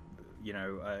either, you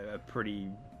know, are pretty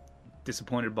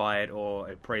disappointed by it or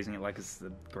are praising it like it's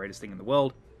the greatest thing in the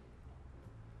world.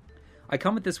 I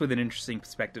come at this with an interesting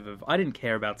perspective of I didn't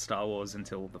care about Star Wars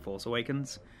until The Force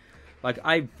Awakens. Like,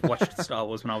 I watched Star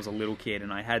Wars when I was a little kid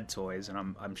and I had toys,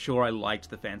 and I'm sure I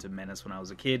liked The Phantom Menace when I was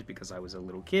a kid because I was a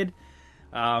little kid.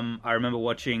 I remember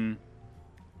watching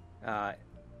Attack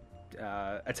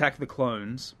of the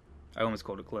Clones. I almost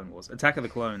called it Clone Wars. Attack of the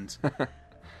Clones.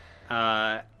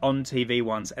 On TV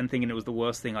once and thinking it was the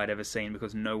worst thing I'd ever seen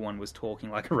because no one was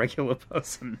talking like a regular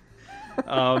person.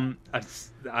 So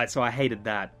I hated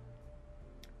that.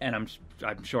 And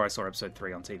I'm sure I saw episode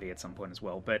 3 on TV at some point as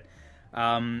well. But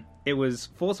it was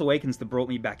Force Awakens that brought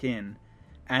me back in.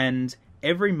 And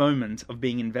every moment of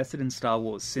being invested in Star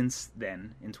Wars since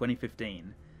then, in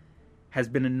 2015, has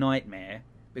been a nightmare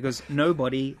because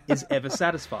nobody is ever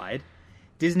satisfied.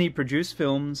 Disney produced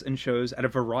films and shows at a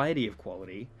variety of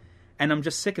quality, and I'm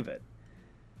just sick of it.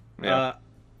 Yeah.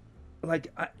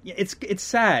 It's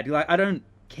sad. Like, I don't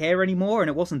care anymore, and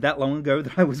it wasn't that long ago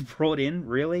that I was brought in,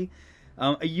 really.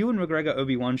 A Ewan McGregor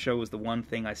Obi-Wan show was the one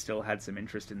thing I still had some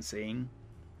interest in seeing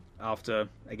after,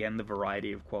 again, the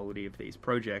variety of quality of these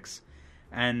projects.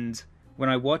 And when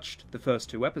I watched the first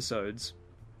 2 episodes,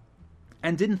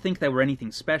 and didn't think they were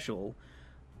anything special,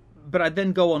 but I'd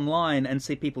then go online and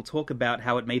see people talk about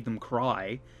how it made them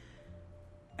cry,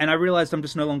 and I realized I'm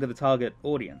just no longer the target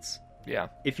audience. Yeah.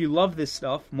 If you love this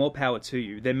stuff, more power to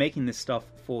you. They're making this stuff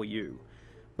for you.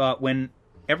 But when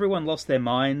everyone lost their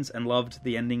minds and loved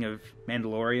the ending of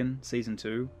Mandalorian Season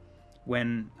 2,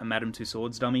 when a Madame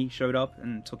Tussauds dummy showed up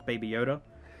and took Baby Yoda,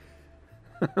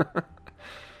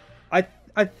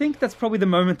 I think that's probably the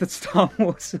moment that Star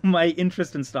Wars, my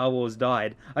interest in Star Wars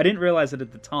died. I didn't realize it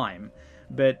at the time,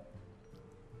 but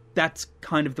that's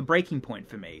kind of the breaking point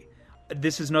for me.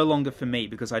 This is no longer for me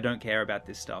because I don't care about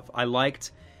this stuff. I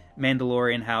liked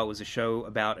Mandalorian, how it was a show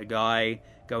about a guy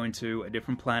going to a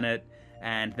different planet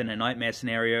and then a nightmare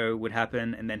scenario would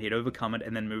happen and then he'd overcome it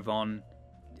and then move on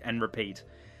and repeat.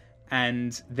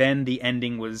 And then the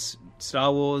ending was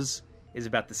Star Wars is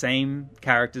about the same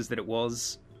characters that it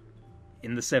was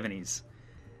in the 70s.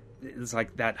 It's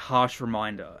like that harsh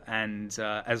reminder. And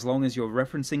as long as you're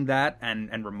referencing that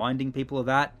and reminding people of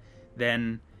that,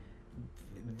 then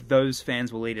those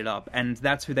fans will eat it up. And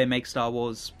that's who they make Star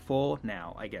Wars for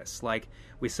now, I guess. Like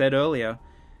we said earlier,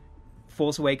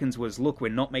 Force Awakens was, look, we're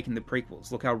not making the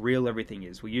prequels. Look how real everything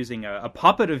is. We're using a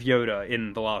puppet of Yoda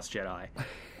in The Last Jedi.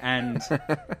 And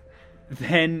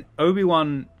then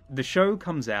Obi-Wan, the show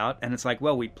comes out, and it's like,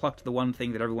 well, we plucked the one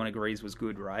thing that everyone agrees was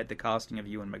good, right? The casting of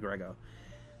Ewan McGregor.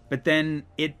 But then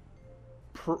it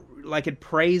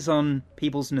preys on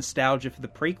people's nostalgia for the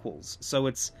prequels. So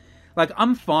it's Like,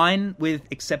 I'm fine with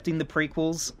accepting the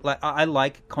prequels. Like, I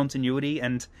like continuity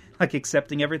and, like,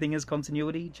 accepting everything as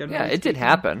continuity, generally Yeah, it did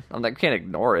happen. I'm like, can't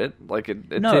ignore it. Like,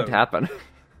 it No. did happen.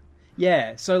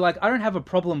 Yeah, so, like, I don't have a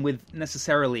problem with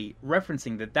necessarily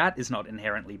referencing that is not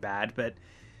inherently bad, but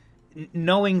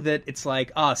knowing that it's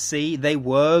like, see, they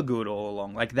were good all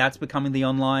along. Like, that's becoming the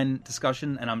online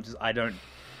discussion, and I don't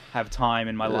have time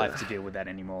in my life to deal with that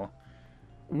anymore.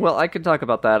 Well, I could talk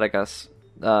about that, I guess.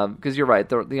 Because you're right,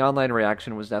 the online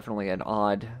reaction was definitely an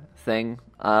odd thing.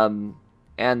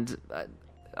 And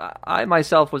I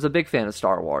myself was a big fan of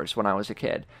Star Wars when I was a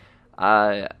kid.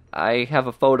 I have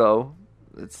a photo.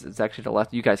 It's actually to the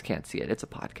left. You guys can't see it. It's a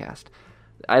podcast.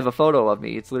 I have a photo of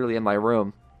me. It's literally in my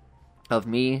room of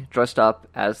me dressed up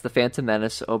as the Phantom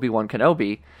Menace, Obi-Wan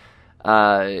Kenobi,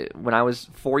 when I was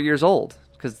 4 years old.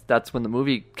 Because that's when the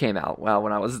movie came out. Well,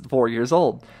 when I was 4 years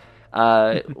old.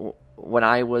 When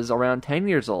I was around 10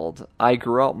 years old, I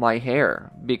grew out my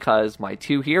hair because my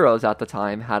two heroes at the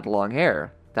time had long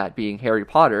hair. That being Harry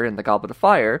Potter in The Goblet of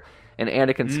Fire and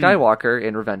Anakin Skywalker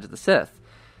in Revenge of the Sith.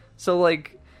 So,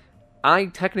 like, I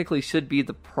technically should be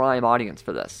the prime audience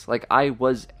for this. Like, I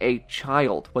was a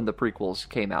child when the prequels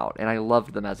came out, and I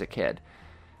loved them as a kid.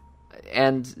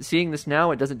 And seeing this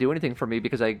now, it doesn't do anything for me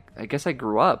because I guess I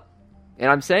grew up. And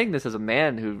I'm saying this as a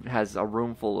man who has a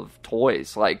room full of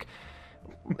toys. Like,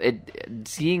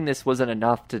 seeing this wasn't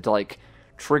enough to, like,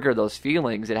 trigger those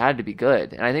feelings. It had to be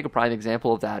good. And I think a prime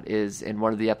example of that is in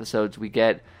one of the episodes we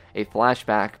get a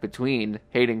flashback between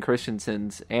Hayden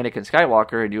Christensen's Anakin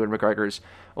Skywalker and Ewan McGregor's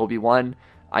Obi-Wan.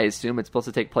 I assume it's supposed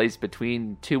to take place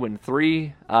between 2 and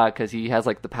 3 because he has,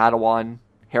 like, the Padawan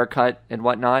haircut and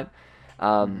whatnot.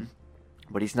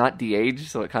 But he's not de-aged,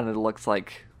 so it kind of looks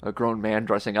like a grown man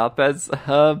dressing up as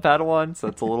Padawan, so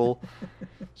it's a little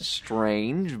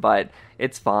strange, but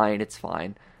it's fine.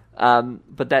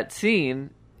 But that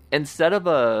scene, instead of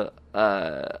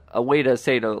a way to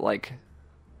say to, like,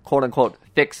 quote unquote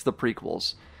fix the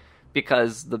prequels,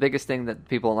 because the biggest thing that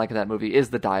people don't like in that movie is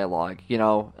the dialogue. You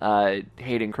know,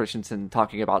 Hayden Christensen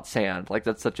talking about sand, like,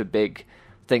 that's such a big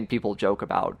thing people joke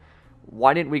about.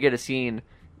 Why didn't we get a scene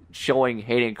showing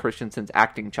Hayden Christensen's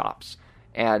acting chops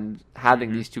and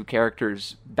having these two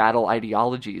characters battle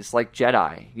ideologies like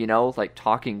Jedi, you know, like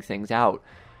talking things out?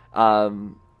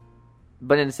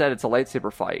 But instead it's a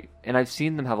lightsaber fight, and I've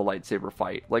seen them have a lightsaber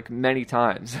fight like many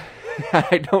times.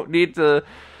 I don't need to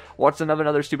watch them have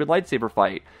another stupid lightsaber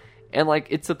fight. And, like,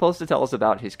 it's supposed to tell us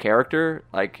about his character,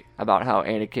 like, about how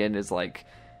Anakin is, like,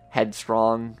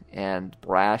 headstrong and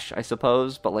brash, I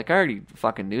suppose, but, like, I already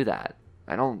fucking knew that.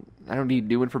 I don't need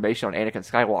new information on Anakin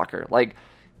Skywalker. Like,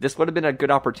 this would have been a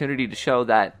good opportunity to show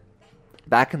that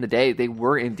back in the day, they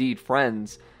were indeed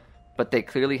friends, but they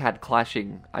clearly had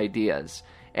clashing ideas.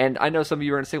 And I know some of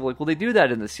you are going to say, like, well, they do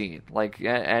that in the scene. Like,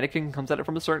 Anakin comes at it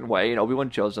from a certain way, and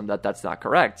Obi-Wan shows him that that's not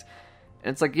correct.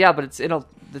 And it's like, yeah, but it's in a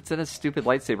stupid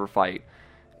lightsaber fight,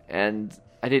 and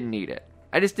I didn't need it.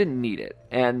 I just didn't need it,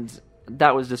 and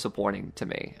that was disappointing to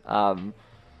me.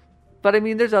 But I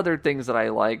mean, there's other things that I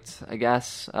liked, I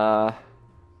guess. What's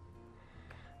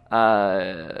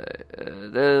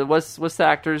the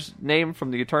actor's name from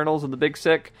the Eternals and the Big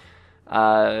Sick?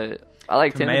 I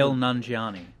liked him. Kumail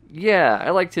Nanjiani. Yeah,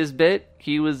 I liked his bit.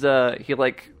 He was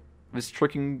was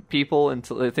tricking people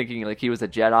into thinking like he was a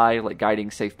Jedi, like guiding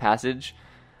safe passage.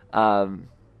 And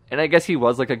I guess he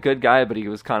was like a good guy, but he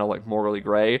was kind of like morally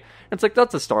gray. And it's like,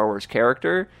 that's a Star Wars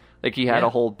character. Like, he had a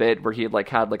whole bit where he had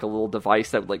like a little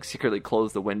device that would like secretly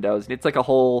close the windows, and it's like a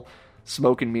whole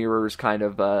smoke and mirrors kind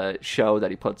of show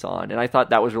that he puts on. And I thought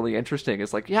that was really interesting.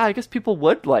 It's like, yeah, I guess people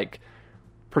would like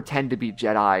pretend to be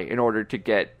Jedi in order to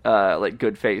get like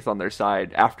good faith on their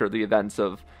side after the events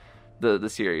of the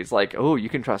series. Like, oh, you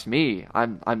can trust me.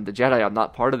 I'm the Jedi. I'm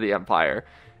not part of the Empire.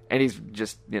 And he's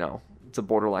just, you know, it's a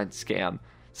borderline scam.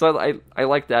 So I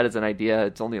like that as an idea.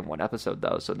 It's only in one episode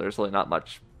though, so there's really not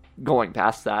much going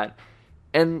past that.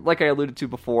 And like I alluded to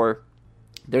before,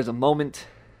 there's a moment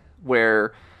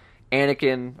where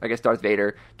Anakin, I guess Darth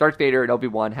Vader and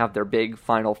Obi-Wan have their big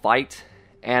final fight.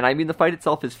 And I mean, the fight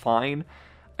itself is fine.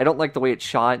 I don't like the way it's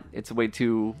shot. It's way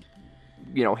too,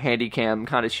 you know, handy-cam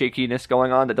kind of shakiness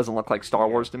going on that doesn't look like Star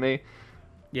Wars to me.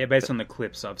 Yeah, based on the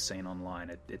clips I've seen online,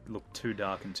 it looked too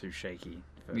dark and too shaky.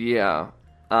 Yeah.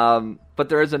 But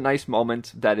there is a nice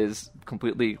moment that is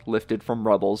completely lifted from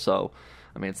Rebels, so,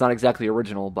 I mean, it's not exactly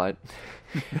original, but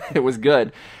it was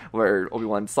good, where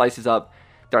Obi-Wan slices up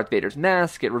Darth Vader's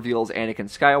mask, it reveals Anakin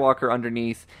Skywalker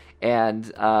underneath, and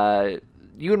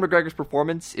Ewan McGregor's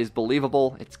performance is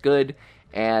believable, it's good,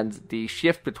 and the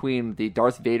shift between the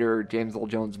Darth Vader, James Earl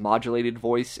Jones modulated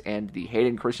voice and the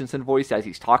Hayden Christensen voice as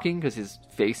he's talking, because his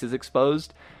face is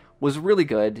exposed, was really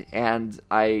good, and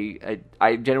I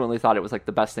genuinely thought it was like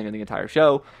the best thing in the entire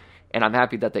show, and I'm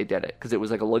happy that they did it because it was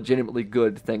like a legitimately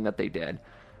good thing that they did.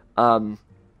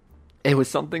 It was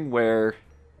something where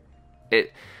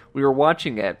we were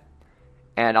watching it,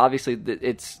 and obviously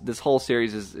this whole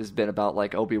series has been about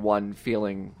like Obi-Wan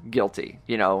feeling guilty,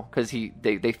 you know, because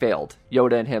they failed.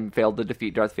 Yoda and him failed to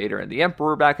defeat Darth Vader and the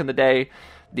Emperor back in the day.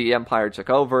 The Empire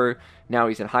took over. Now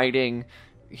he's in hiding.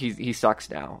 He sucks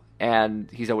now, and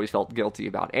he's always felt guilty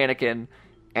about Anakin,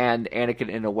 and Anakin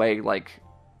in a way like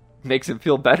makes him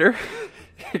feel better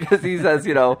because he says,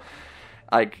 you know,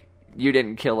 like, you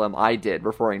didn't kill him, I did,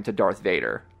 referring to Darth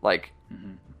Vader. Like,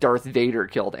 Darth Vader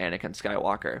killed Anakin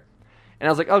Skywalker. And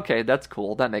I was like, okay, that's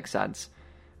cool, that makes sense.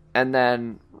 And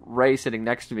then Rey sitting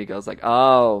next to me goes like,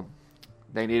 oh,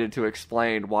 they needed to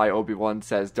explain why Obi-Wan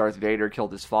says Darth Vader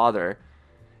killed his father.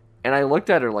 And I looked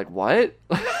at her like, what?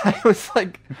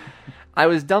 I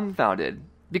was dumbfounded,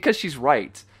 because she's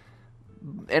right.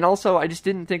 And also, I just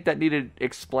didn't think that needed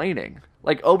explaining.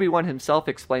 Like, Obi-Wan himself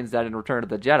explains that in Return of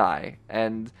the Jedi,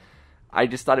 and I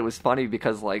just thought it was funny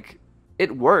because, like,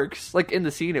 it works. Like, in the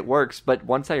scene, it works, but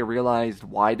once I realized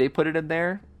why they put it in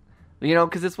there, you know,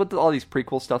 because it's what all these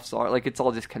prequel stuffs are. Like, it's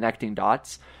all just connecting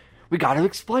dots. We gotta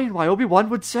explain why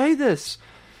Obi-Wan would say this.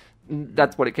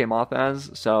 That's what it came off as,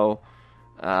 so...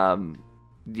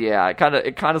 yeah,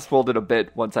 it kind of spoiled it a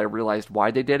bit once I realized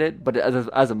why they did it, but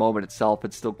as a moment itself,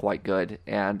 it's still quite good,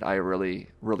 and I really,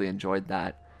 really enjoyed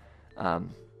that. But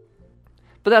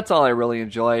that's all I really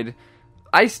enjoyed.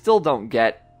 I still don't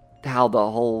get how the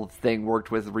whole thing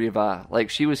worked with Reva. Like,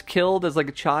 she was killed as like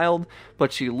a child,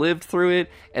 but she lived through it,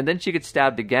 and then she gets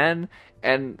stabbed again,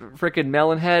 and frickin'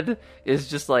 Melonhead is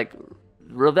just like,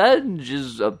 revenge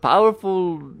is a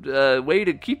powerful way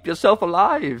to keep yourself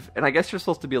alive. And I guess you're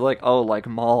supposed to be like, oh, like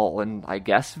Maul and I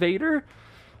guess Vader?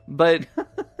 But,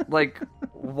 like,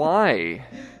 why?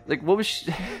 Like, what was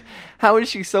she... How is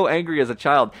she so angry as a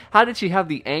child? How did she have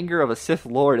the anger of a Sith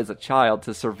Lord as a child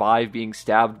to survive being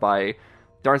stabbed by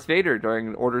Darth Vader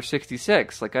during Order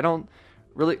 66? Like, I don't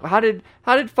really... How did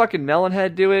fucking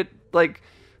Melonhead do it? Like,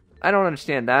 I don't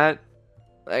understand that.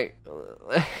 Like,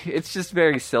 it's just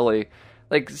very silly.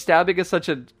 Like, stabbing is such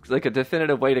a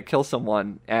definitive way to kill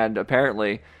someone, and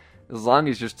apparently, as long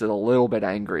as you're still a little bit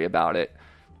angry about it,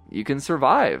 you can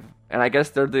survive. And I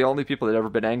guess they're the only people that have ever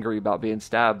been angry about being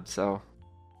stabbed, so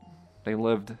they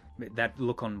lived. That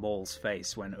look on Maul's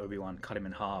face when Obi-Wan cut him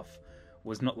in half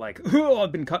was not like, oh,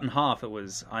 I've been cut in half. It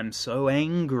was, I'm so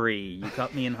angry, you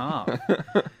cut me in half.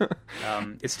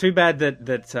 It's too bad that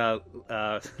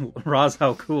Ra's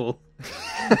al Ghul,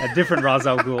 a different Ra's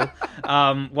al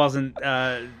Ghul, wasn't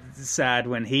sad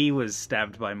when he was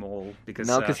stabbed by Maul.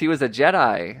 Because he was a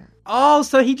Jedi. Oh,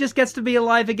 so he just gets to be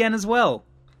alive again as well.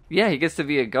 Yeah, he gets to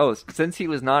be a ghost. Since he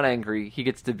was not angry, he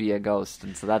gets to be a ghost,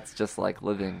 and so that's just like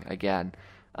living again.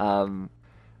 I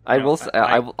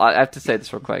have to say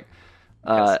this real quick,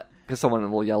 because someone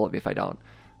will yell at me if I don't.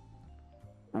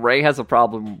 Rey has a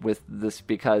problem with this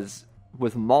because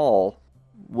with Maul,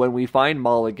 when we find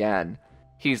Maul again,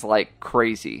 he's like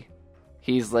crazy.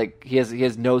 He's like he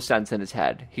has no sense in his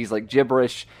head. He's like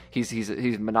gibberish. He's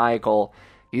maniacal.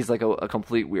 He's like a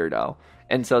complete weirdo.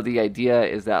 And so the idea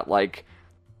is that like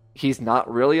he's not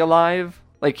really alive.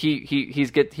 Like he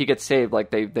gets saved.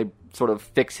 Like they sort of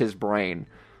fix his brain,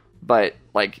 but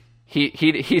like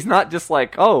he's not just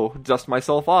like, oh, dust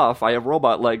myself off, I have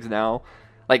robot legs now.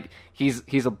 Like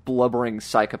he's a blubbering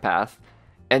psychopath.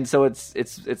 And so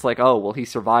it's like, oh, well, he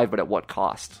survived, but at what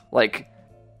cost? Like,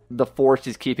 the Force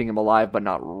is keeping him alive, but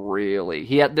not really.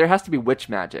 There has to be witch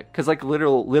magic, because like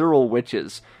literal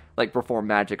witches like perform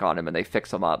magic on him and they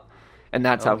fix him up, and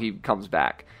that's how he comes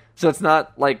back. So it's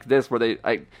not like this where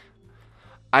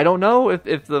I don't know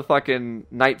if the fucking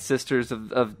Night Sisters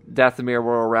of Dathomir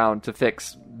were around to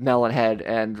fix Melonhead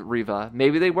and Reva.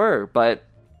 Maybe they were, but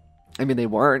I mean they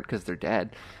weren't because they're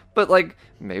dead. But like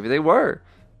maybe they were.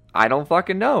 I don't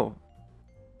fucking know.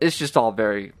 It's just all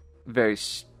very, very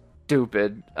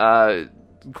stupid.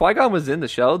 Qui-Gon was in the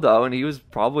show, though, and he was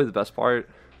probably the best part,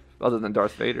 other than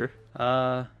Darth Vader.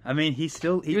 I mean, he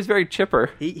was very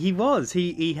chipper. He was.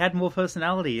 He had more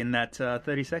personality in that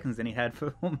 30 seconds than he had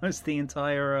for almost the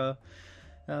entire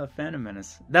Phantom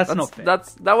Menace. That's not fair.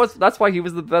 That's why he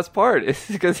was the best part. It's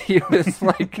because he was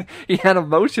like, he had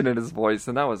emotion in his voice,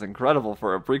 and that was incredible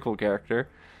for a prequel character.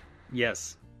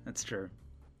 Yes, that's true.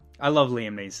 I love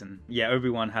Liam Neeson. Yeah,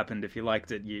 Obi-Wan happened. If you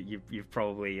liked it, you've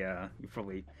probably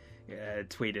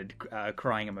tweeted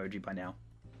crying emoji by now.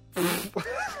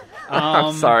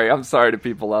 I'm sorry to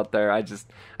people out there.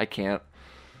 I can't.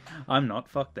 I'm not.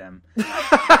 Fuck them.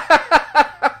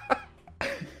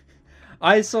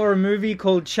 I saw a movie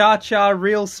called Cha Cha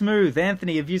Real Smooth.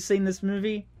 Anthony, have you seen this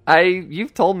movie?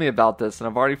 You've told me about this, and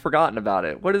I've already forgotten about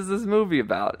it. What is this movie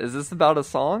about? Is this about a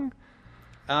song?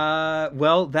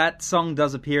 Well, that song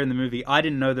does appear in the movie. I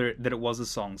didn't know that it was a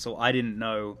song, so I didn't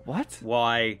know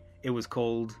why it was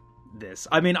called this.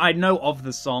 I mean, I know of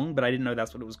the song, but I didn't know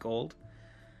that's what it was called.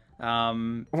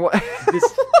 What?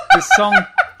 This song...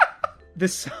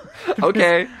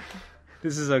 Okay.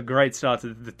 This is a great start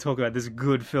to talk about this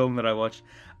good film that I watched.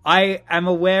 I am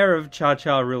aware of Cha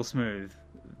Cha Real Smooth,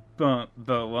 but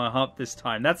won't hop this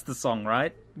time. That's the song,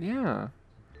 right? Yeah.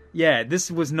 Yeah,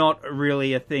 this was not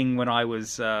really a thing when I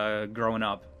was growing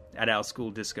up at our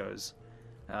school discos.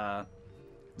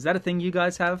 Is that a thing you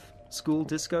guys have? School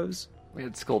discos? We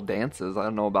had school dances. I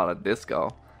don't know about a disco.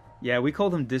 Yeah, we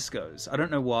call them discos. I don't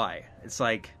know why. It's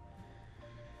like...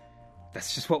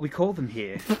 That's just what we call them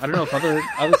here. I don't know if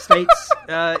other states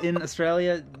in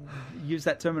Australia use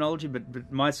that terminology, but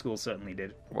my school certainly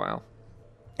did. Wow.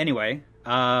 Anyway,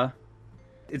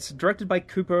 it's directed by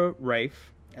Cooper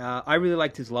Raiff. I really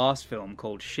liked his last film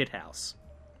called Shithouse.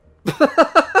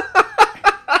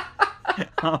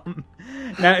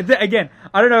 Now, again,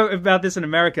 I don't know about this in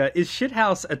America. Is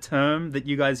shithouse a term that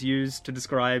you guys use to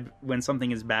describe when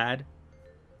something is bad?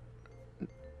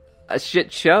 A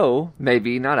shit show,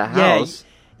 maybe, not a house.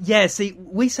 Yeah, see,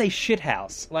 we say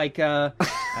shithouse. Like,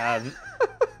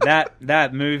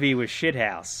 that movie was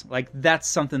shithouse. Like, that's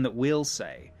something that we'll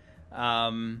say. I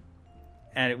mean,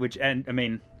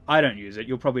 I don't use it.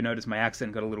 You'll probably notice my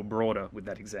accent got a little broader with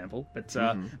that example.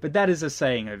 But that is a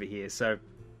saying over here, so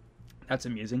that's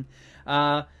amusing.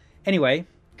 Anyway,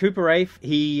 Cooper Raiff,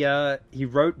 he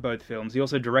wrote both films. He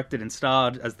also directed and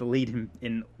starred as the lead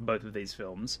in both of these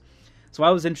films. So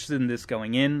I was interested in this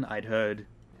going in. I'd heard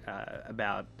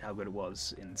about how good it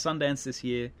was in Sundance this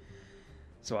year.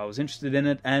 So I was interested in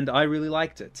it, and I really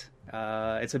liked it.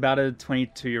 It's about a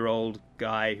 22-year-old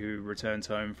guy who returns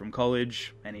home from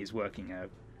college, and he's working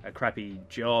a crappy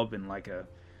job in like a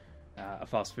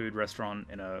fast food restaurant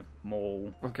in a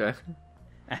mall. Okay.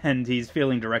 And he's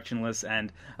feeling directionless,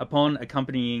 and upon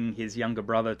accompanying his younger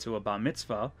brother to a bar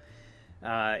mitzvah,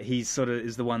 he sort of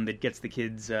is the one that gets the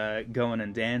kids going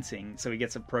and dancing. So he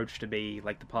gets approached to be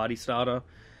like the party starter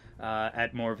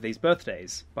at more of these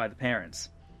birthdays by the parents.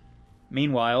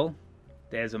 Meanwhile,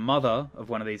 there's a mother of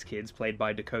one of these kids played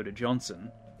by Dakota Johnson.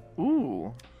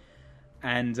 Ooh.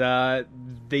 And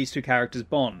these two characters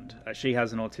bond. She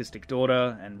has an autistic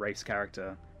daughter, and Rafe's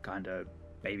character kind of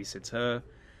babysits her.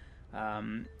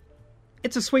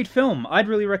 It's a sweet film. I'd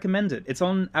really recommend it. It's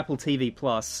on Apple TV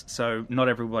Plus, so not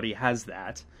everybody has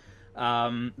that.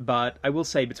 But I will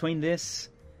say, between this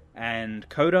and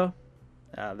Coda,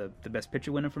 the Best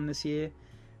Picture winner from this year,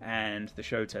 and the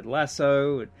show Ted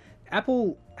Lasso,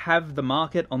 Apple have the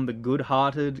market on the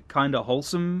good-hearted, kind of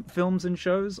wholesome films and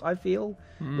shows, I feel,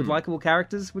 with likable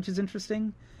characters, which is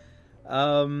interesting.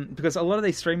 Because a lot of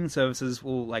these streaming services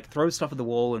will like throw stuff at the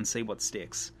wall and see what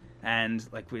sticks. And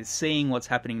like we're seeing what's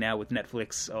happening now with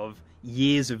Netflix of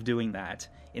years of doing that,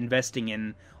 investing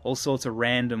in all sorts of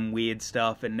random weird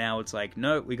stuff, and now it's like,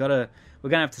 no, we're gonna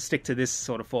have to stick to this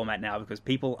sort of format now because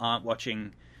people aren't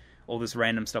watching all this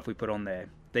random stuff we put on there.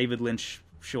 David Lynch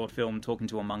short film talking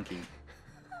to a monkey.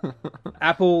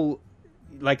 Apple,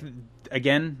 like,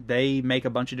 again, they make a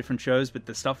bunch of different shows, but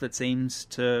the stuff that seems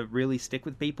to really stick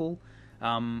with people,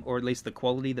 or at least the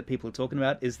quality that people are talking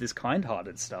about, is this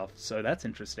kind-hearted stuff. So that's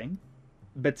interesting.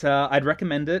 But I'd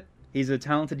recommend it. He's a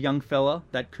talented young fella,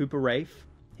 that Cooper Raiff.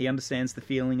 He understands the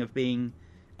feeling of being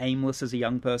aimless as a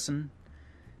young person,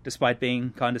 despite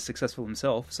being kind of successful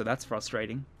himself, so that's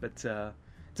frustrating. But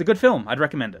it's a good film. I'd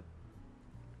recommend it.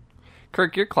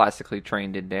 Kirk, you're classically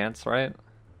trained in dance, right?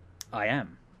 I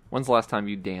am. When's the last time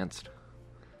you danced?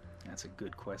 That's a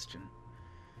good question.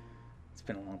 It's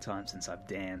been a long time since I've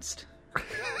danced.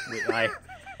 I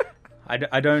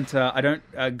don't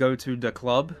go to the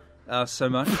club so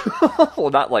much. Well,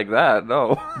 not like that,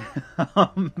 no.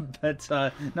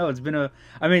 But no, it's been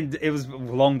it was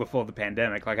long before the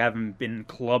pandemic. Like, I haven't been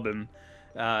clubbing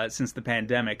since the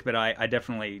pandemic, but I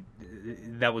definitely,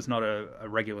 that was not a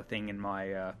regular thing in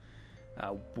my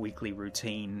weekly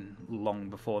routine long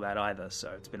before that either,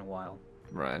 so it's been a while.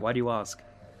 Right. Why do you ask?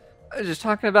 I was just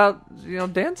talking about,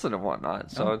 dancing and whatnot.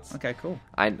 So it's okay, cool.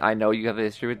 I know you have a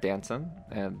history with dancing,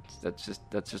 and that's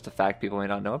just a fact people may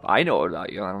not know. I know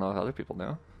about you. I don't know if other people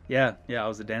know. Yeah, I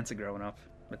was a dancer growing up.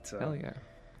 But hell yeah.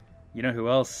 You know who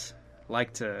else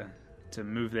liked to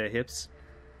move their hips?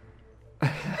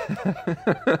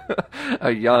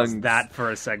 A young... How's that for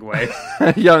a segue?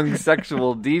 A young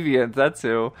sexual deviant, that's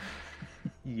who.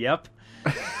 Yep.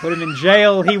 Put him in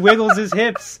jail. He wiggles his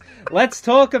hips. Let's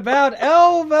talk about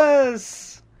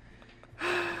Elvis.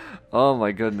 Oh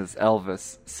my goodness,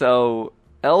 Elvis. So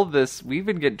Elvis, we've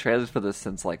been getting trailers for this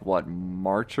since like what,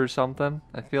 March or something.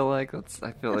 I feel like I've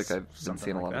been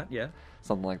seeing a lot of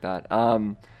something like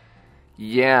that.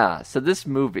 Yeah. So this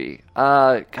movie,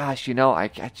 gosh,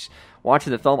 I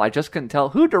watching the film, I just couldn't tell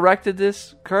who directed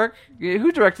this. Kirk,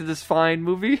 who directed this fine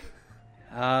movie?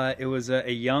 It was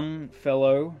a young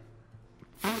fellow.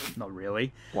 Not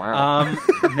really. Wow.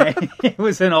 It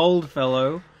was an old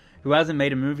fellow who hasn't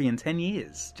made a movie in 10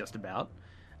 years, just about.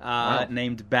 Wow.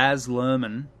 Named Baz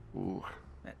Luhrmann. Ooh.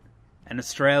 An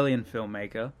Australian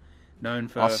filmmaker known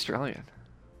for... Australian?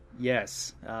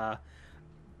 Yes. I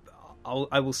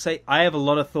will say, I have a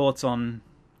lot of thoughts on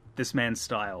this man's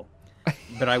style.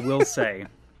 But I will say,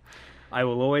 I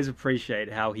will always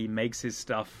appreciate how he makes his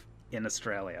stuff in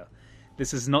Australia.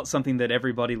 This is not something that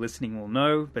everybody listening will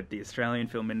know, but the Australian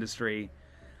film industry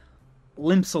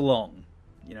limps along.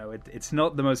 It's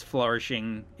not the most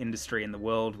flourishing industry in the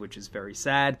world, which is very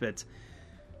sad, but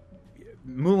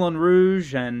Moulin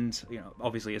Rouge and,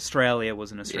 obviously Australia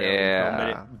was an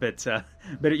Australian film, but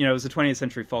it was a 20th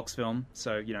Century Fox film,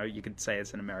 so, you could say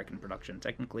it's an American production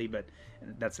technically, but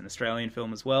that's an Australian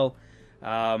film as well.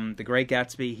 The Great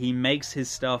Gatsby, he makes his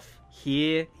stuff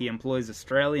here. He employs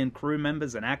Australian crew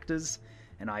members and actors,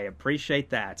 and I appreciate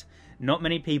that. Not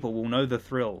many people will know the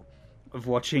thrill of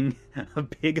watching a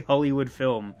big Hollywood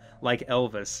film like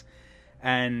Elvis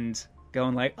and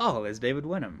going like, oh, there's David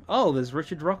Wenham. Oh, there's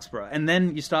Richard Roxburgh. And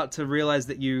then you start to realize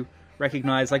that you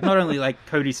recognize like not only like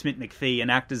Cody Smith-McPhee and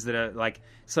actors that are like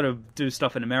sort of do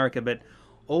stuff in America, but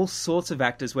all sorts of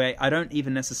actors where I don't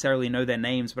even necessarily know their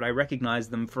names, but I recognize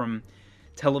them from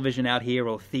television out here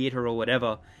or theater or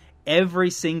whatever. Every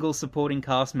single supporting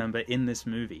cast member in this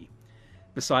movie,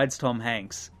 besides Tom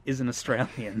Hanks, is an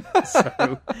Australian.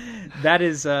 So that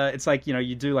is, it's like,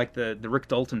 you do like the Rick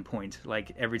Dalton point,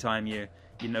 like every time you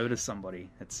notice somebody.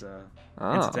 It's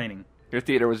entertaining. Your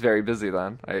theater was very busy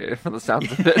then, from the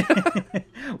sounds of it.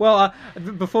 Well,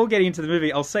 before getting into the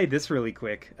movie, I'll say this really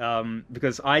quick,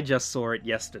 because I just saw it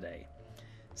yesterday.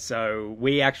 So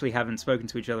we actually haven't spoken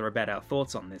to each other about our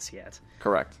thoughts on this yet.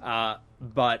 Correct.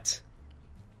 But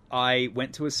I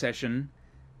went to a session,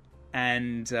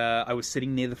 and I was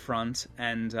sitting near the front,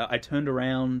 and I turned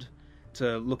around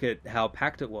to look at how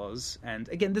packed it was. And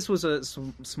again, this was a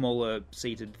smaller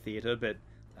seated theater, but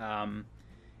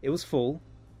it was full.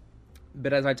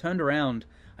 But as I turned around,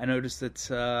 I noticed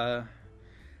that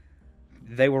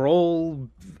they were all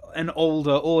an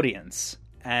older audience.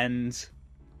 And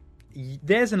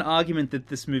there's an argument that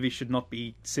this movie should not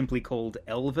be simply called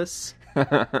Elvis.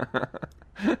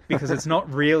 Because it's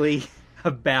not really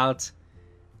about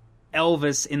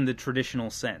Elvis in the traditional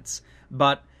sense.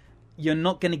 But you're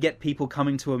not going to get people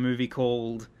coming to a movie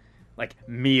called, like,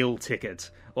 Meal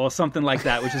Ticket or something like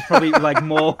that, which is probably, like,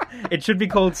 more... It should be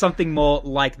called something more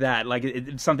like that, like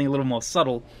something a little more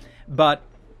subtle. But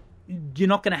you're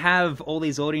not going to have all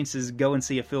these audiences go and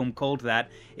see a film called that.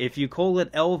 If you call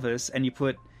it Elvis and you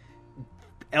put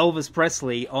Elvis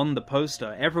Presley on the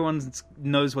poster, everyone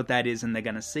knows what that is and they're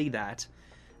going to see that.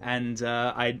 And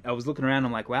I was looking around,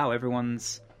 I'm like, wow,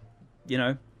 everyone's,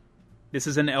 this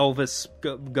is an Elvis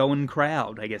going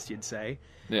crowd, I guess you'd say.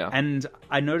 Yeah. And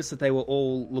I noticed that they were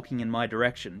all looking in my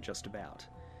direction, just about.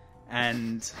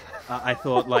 And I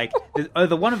thought, like,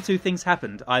 the one of two things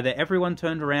happened. Either everyone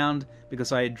turned around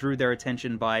because I drew their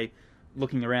attention by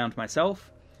looking around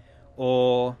myself,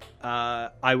 or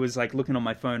I was, like, looking on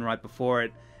my phone right before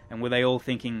it, and were they all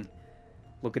thinking,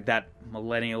 look at that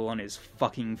millennial on his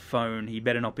fucking phone, he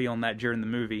better not be on that during the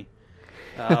movie.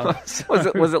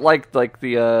 Was it like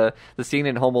the scene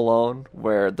in Home Alone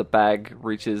where the bag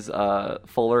reaches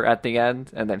Fuller at the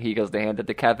end and then he goes to hand it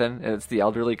to Kevin and it's the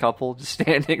elderly couple just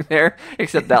standing there,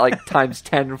 except that like times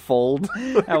 10-fold.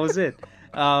 That was it.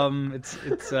 I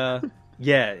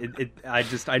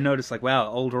noticed like,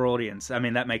 wow, older audience. I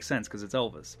mean, that makes sense because it's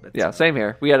Elvis. But, yeah, same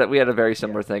here. We had a very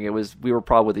similar thing. We were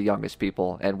probably the youngest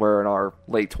people, and we're in our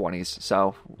late 20s.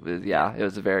 So yeah, it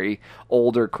was a very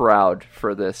older crowd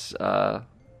for this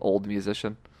old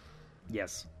musician.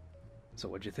 Yes. So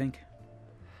what'd you think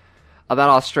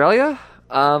about Australia?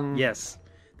 Yes,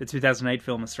 the 2008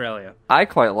 film Australia. I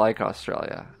quite like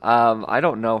Australia. I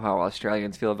don't know how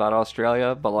Australians feel about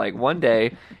Australia, but like one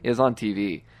day it was on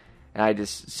TV. And I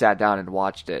just sat down and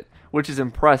watched it, which is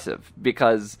impressive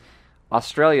because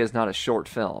Australia is not a short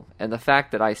film. And the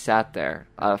fact that I sat there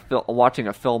watching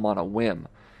a film on a whim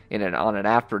on an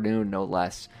afternoon, no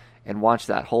less, and watched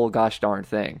that whole gosh darn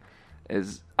thing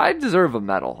I deserve a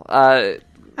medal.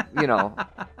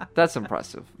 that's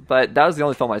impressive. But that was the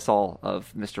only film I saw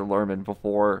of Mr. Luhrmann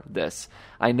before this.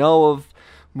 I know of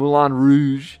Moulin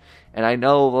Rouge, and I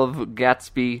know of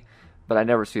Gatsby, but I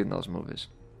never seen those movies.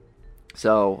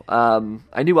 So,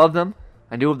 I knew of them,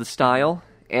 I knew of the style,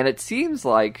 and it seems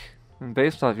like,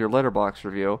 based off your Letterboxd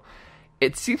review,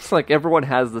 it seems like everyone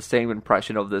has the same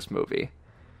impression of this movie.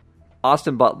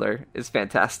 Austin Butler is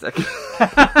fantastic.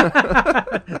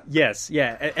 Yes,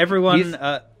 yeah.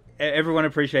 Everyone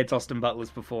appreciates Austin Butler's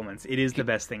performance. It is the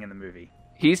best thing in the movie.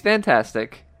 He's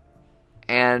fantastic,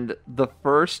 and the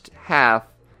first half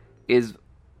is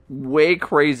way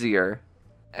crazier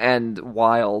and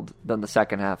wild than the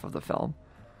second half of the film.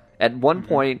 At one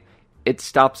point, it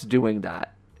stops doing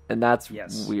that, and that's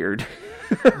weird.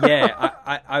 Yeah,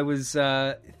 I was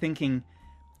thinking,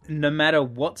 no matter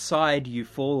what side you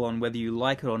fall on, whether you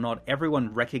like it or not,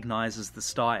 everyone recognizes the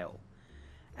style.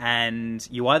 And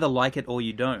you either like it or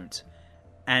you don't.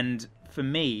 And for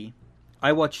me,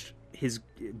 I watched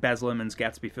Baz Luhrmann's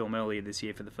Gatsby film earlier this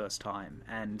year for the first time,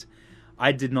 and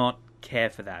I did not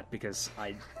care for that because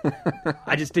I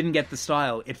just didn't get the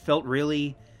style. It felt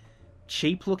really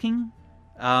cheap looking.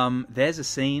 There's a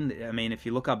scene, I mean, if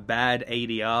you look up bad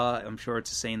ADR, I'm sure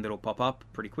it's a scene that'll pop up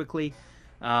pretty quickly,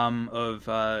 of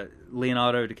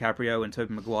Leonardo DiCaprio and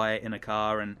Tobey Maguire in a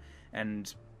car,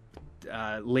 and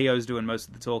Leo's doing most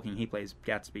of the talking. He plays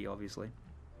Gatsby, obviously.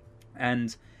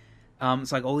 And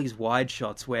it's like all these wide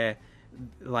shots where,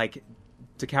 like,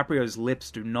 DiCaprio's lips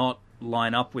do not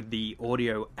line up with the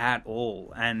audio at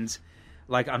all. And,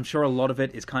 like, I'm sure a lot of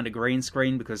it is kind of green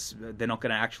screen because they're not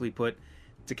going to actually put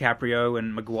DiCaprio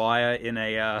and Maguire in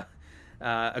a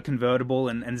convertible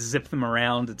and zip them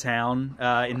around a town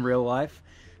in real life.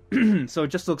 So it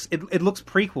just looks, it looks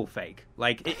prequel fake.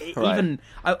 Like, right. Even,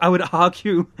 I would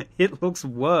argue it looks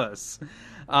worse.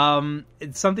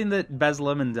 It's something that Baz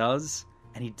Luhrmann does,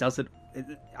 and he does it,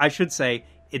 I should say,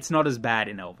 it's not as bad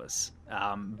in Elvis.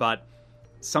 But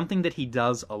something that he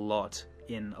does a lot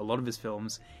in a lot of his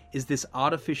films is this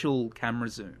artificial camera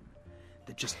zoom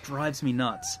that just drives me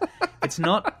nuts. It's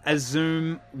not a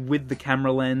zoom with the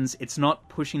camera lens. It's not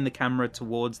pushing the camera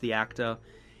towards the actor.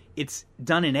 It's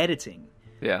done in editing.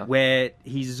 Yeah. Where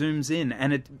he zooms in,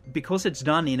 and because it's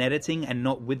done in editing and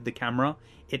not with the camera,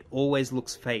 it always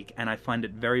looks fake, and I find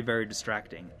it very, very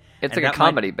distracting. It's like a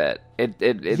comedy bit. It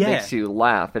makes you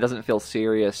laugh. It doesn't feel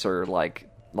serious or like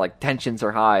tensions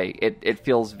are high. It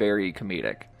feels very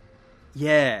comedic.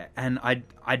 Yeah, and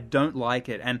I don't like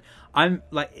it. And I'm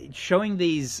like showing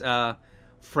these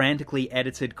frantically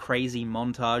edited crazy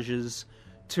montages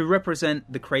to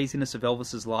represent the craziness of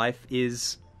Elvis's life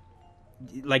is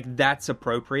like, that's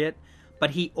appropriate. But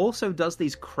he also does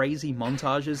these crazy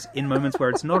montages in moments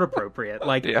where it's not appropriate.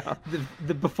 Like,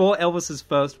 the before Elvis's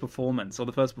first performance, or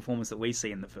the first performance that we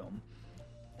see in the film,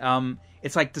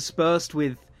 it's like dispersed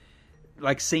with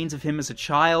like scenes of him as a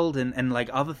child and like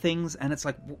other things, and it's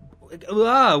like,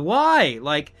 why?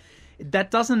 Like, that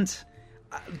doesn't,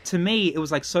 to me, it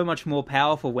was like so much more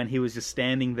powerful when he was just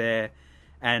standing there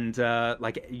and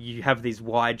like you have these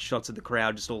wide shots of the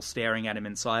crowd just all staring at him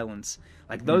in silence.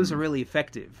 Like, those are really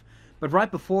effective. But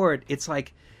right before it, it's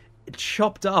like it's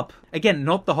chopped up. Again,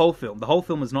 not the whole film. The whole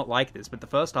film is not like this, but the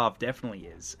first half definitely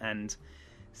is. And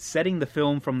setting the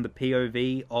film from the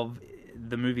POV of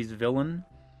the movie's villain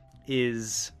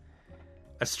is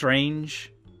a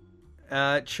strange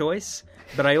choice.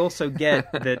 But I also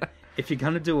get that if you're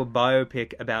going to do a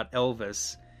biopic about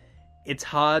Elvis, it's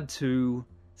hard to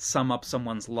sum up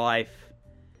someone's life.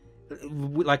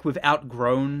 Like, we've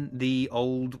outgrown the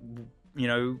old,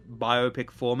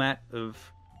 biopic format of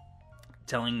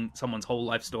telling someone's whole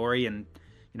life story in,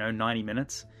 90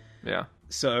 minutes. Yeah.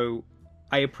 So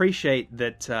I appreciate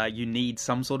that you need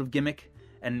some sort of gimmick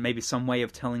and maybe some way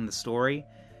of telling the story.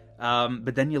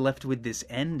 But then you're left with this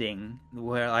ending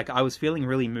where, like, I was feeling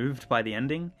really moved by the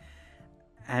ending.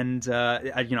 And,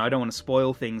 I don't want to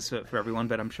spoil things for everyone,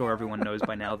 but I'm sure everyone knows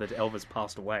by now that Elvis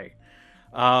passed away.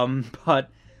 But,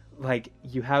 like,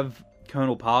 you have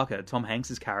Colonel Parker, Tom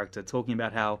Hanks's character, talking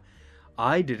about how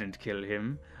I didn't kill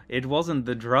him. It wasn't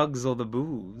the drugs or the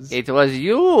booze. It was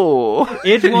you.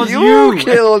 It was you. You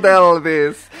killed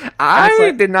Elvis.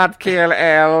 I did not kill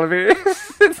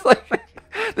Elvis. It's like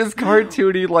this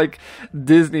cartoony, like,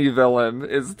 Disney villain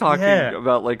is talking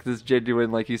about, like, this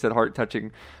genuine, like you said,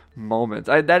 heart-touching moments.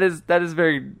 That is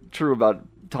very true about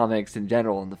Tom Hanks in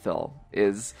general in the film.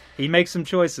 Is he makes some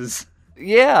choices.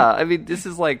 Yeah, I mean, this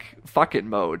is like fuck it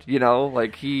mode,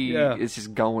 like he is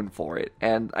just going for it.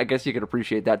 And I guess you can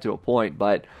appreciate that to a point,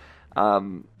 but a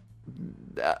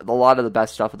lot of the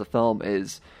best stuff of the film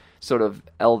is sort of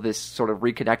Elvis sort of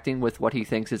reconnecting with what he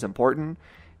thinks is important.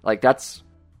 Like, that's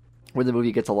when the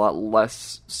movie gets a lot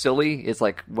less silly is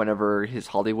like whenever his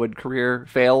Hollywood career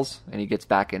fails and he gets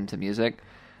back into music.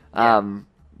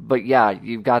 But yeah,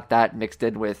 you've got that mixed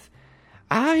in with,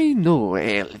 I knew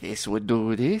Elvis would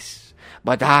do this,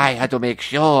 but I had to make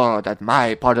sure that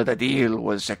my part of the deal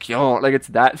was secure. Like, it's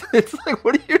that. It's like,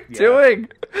 what are you doing?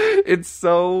 It's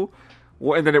so...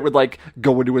 And then it would, like,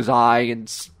 go into his eye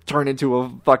and turn into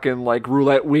a fucking, like,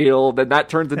 roulette wheel. Then that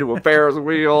turns into a Ferris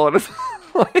wheel. And it's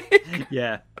like...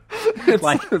 Yeah.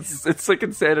 It's like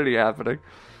insanity happening.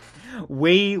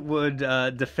 We were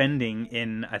defending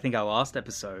in, I think, our last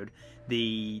episode,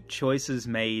 the choices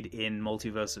made in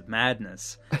Multiverse of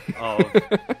Madness of,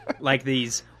 like,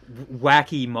 these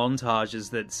wacky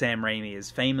montages that Sam Raimi is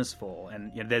famous for.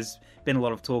 And there's been a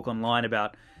lot of talk online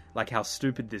about, like, how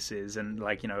stupid this is. And,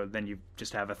 like, then you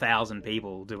just have 1,000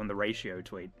 people doing the ratio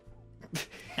tweet.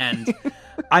 And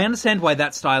I understand why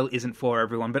that style isn't for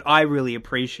everyone, but I really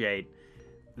appreciate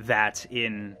that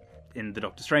in the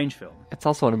Doctor Strange film. It's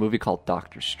also in a movie called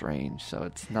Doctor Strange, so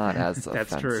it's not as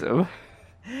That's offensive. True.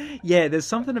 Yeah, there's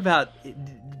something about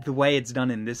the way it's done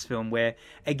in this film where,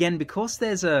 again, because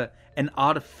there's an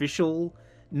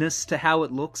artificialness to how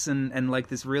it looks and like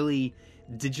this really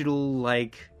digital,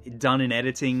 like, done in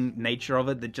editing nature of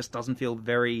it that just doesn't feel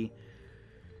very...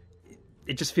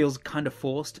 It just feels kind of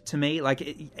forced to me. Like,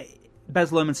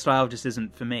 Baz Luhrmann's style just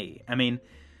isn't for me. I mean...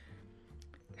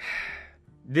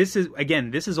 This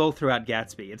is all throughout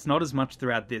Gatsby. It's not as much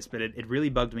throughout this, but it really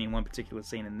bugged me in one particular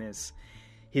scene in this.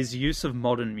 His use of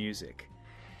modern music.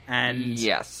 And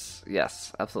yes,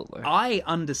 absolutely. I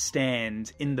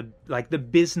understand in the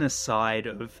business side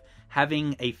of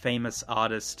having a famous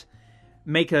artist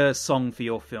make a song for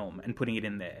your film and putting it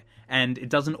in there. And it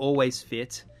doesn't always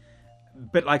fit.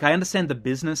 But, like, I understand the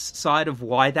business side of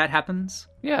why that happens.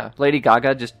 Yeah, Lady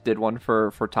Gaga just did one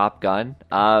for Top Gun.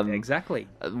 Exactly.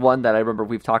 One that I remember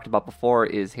we've talked about before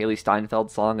is Haley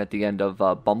Steinfeld's song at the end of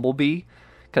Bumblebee,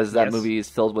 because that movie is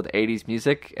filled with 80s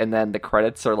music, and then the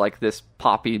credits are like this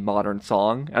poppy modern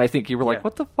song. And I think you were like,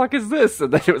 what the fuck is this?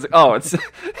 And then it was like, oh,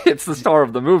 it's the star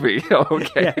of the movie.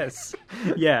 Okay. Yes.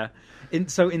 Yeah.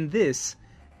 So in this,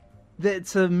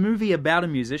 it's a movie about a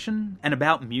musician and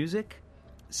about music.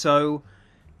 So,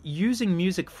 using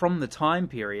music from the time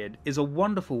period is a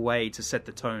wonderful way to set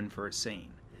the tone for a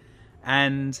scene.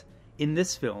 And in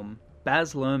this film,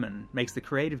 Baz Luhrmann makes the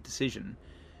creative decision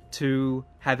to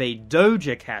have a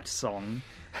Doja Cat song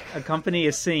accompany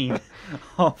a scene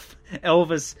of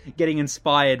Elvis getting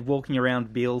inspired walking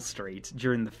around Beale Street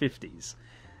during the 50s.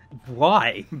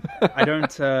 Why? I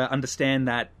don't understand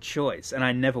that choice, and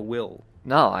I never will.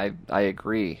 No, I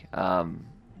agree.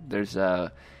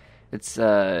 It's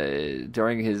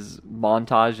during his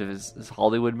montage of his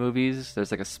Hollywood movies,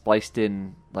 there's like a spliced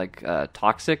in, like,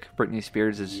 Toxic. Britney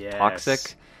Spears is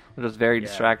Toxic, which was very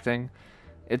distracting.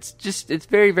 It's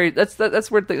very, very,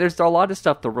 that's where there's a lot of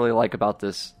stuff to really like about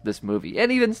this movie,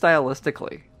 and even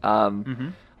stylistically.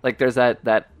 Like, there's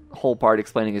that whole part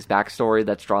explaining his backstory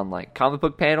that's drawn like comic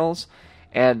book panels.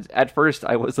 And at first,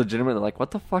 I was legitimately like,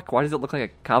 what the fuck? Why does it look like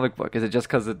a comic book? Is it just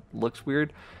because it looks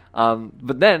weird?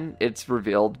 But then it's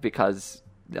revealed because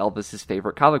Elvis's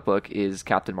favorite comic book is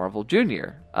Captain Marvel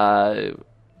Jr.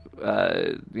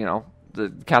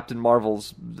 The Captain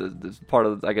Marvel's the part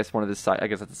of, I guess, one of his I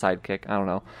guess that's a sidekick. I don't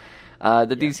know.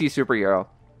 The DC superhero.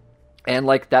 And,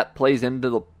 like, that plays into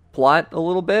the plot a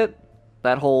little bit,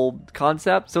 that whole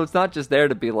concept. So it's not just there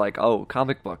to be like, oh,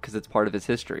 comic book, because it's part of his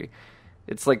history.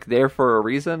 It's, like, there for a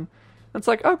reason. It's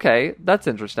like, okay, that's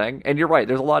interesting. And you're right,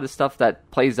 there's a lot of stuff that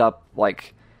plays up,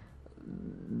 like,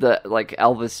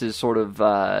 Elvis's sort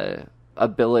of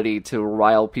ability to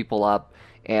rile people up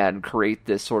and create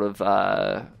this sort of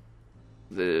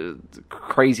the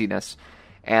craziness.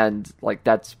 And, like,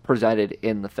 that's presented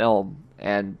in the film.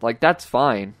 And, like, that's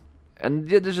fine. And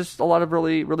there's just a lot of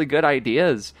really, really good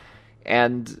ideas.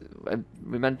 And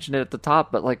we mentioned it at the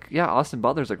top, but, like, yeah, Austin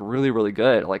Butler's, like, really, really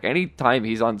good. Like, any time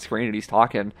he's on screen and he's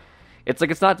talking, it's like,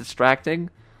 it's not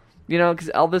distracting, because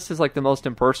Elvis is, like, the most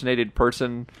impersonated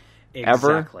person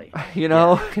ever,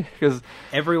 because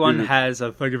everyone has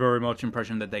a thank you very much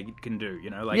impression that they can do,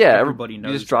 everybody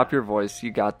knows. You just drop your voice, you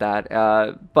got that.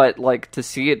 But, like, to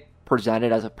see it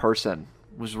presented as a person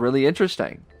was really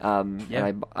interesting.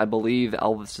 And I believe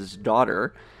Elvis's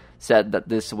daughter said that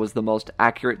this was the most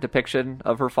accurate depiction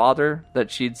of her father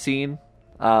that she'd seen,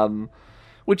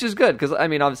 which is good, because, I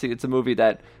mean, obviously it's a movie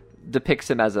that depicts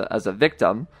him as a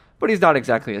victim, but he's not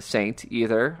exactly a saint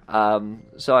either.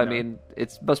 So, I mean,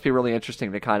 it must be really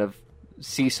interesting to kind of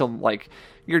see some, like,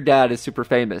 your dad is super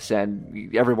famous,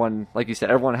 and everyone, like you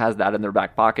said, everyone has that in their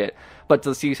back pocket, but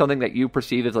to see something that you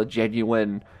perceive as a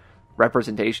genuine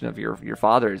representation of your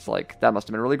father is like, that must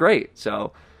have been really great.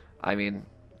 So, I mean,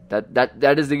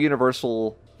 that is the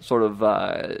universal sort of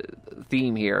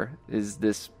theme here, is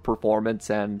this performance.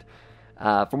 And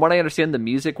from what I understand, the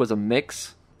music was a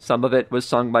mix. Some of it was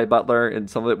sung by Butler, and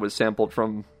some of it was sampled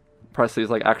from Presley's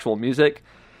like actual music.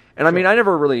 And I mean, I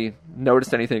never really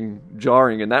noticed anything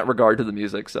jarring in that regard to the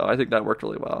music, so I think that worked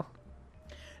really well.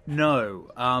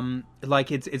 No,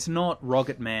 like it's not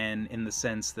Rocket Man in the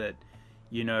sense that,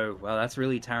 well, that's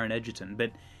really Taron Egerton,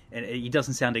 but he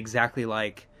doesn't sound exactly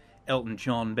like Elton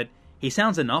John, but he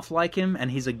sounds enough like him,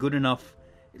 and he's a good enough,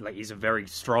 like, he's a very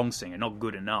strong singer, not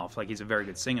good enough, like, he's a very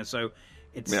good singer, so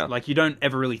it's like you don't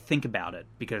ever really think about it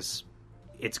because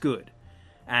it's good.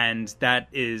 And that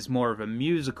is more of a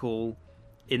musical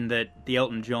in that the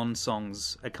Elton John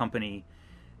songs accompany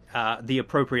the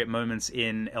appropriate moments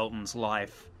in Elton's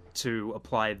life to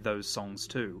apply those songs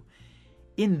to.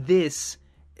 In this,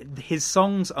 his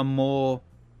songs are more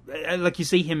like, you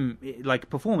see him like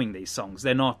performing these songs.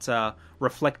 They're not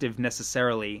reflective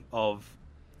necessarily of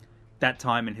that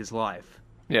time in his life.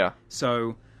 Yeah.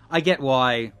 So I get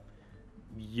why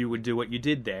you would do what you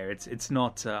did there. It's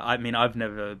not. I mean, I've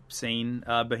never seen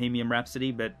Bohemian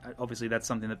Rhapsody, but obviously that's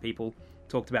something that people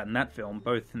talked about in that film,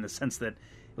 both in the sense that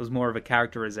it was more of a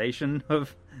characterization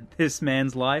of this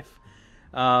man's life,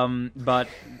 but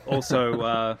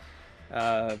also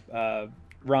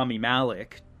Rami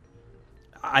Malek.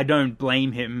 I don't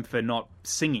blame him for not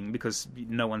singing, because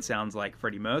no one sounds like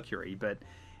Freddie Mercury, but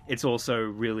it's also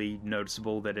really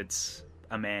noticeable that it's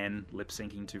a man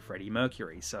lip-syncing to Freddie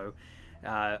Mercury. So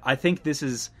I think this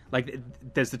is, like,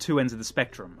 there's the two ends of the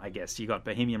spectrum, I guess. You got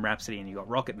Bohemian Rhapsody and you got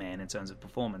Rocket Man in terms of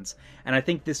performance. And I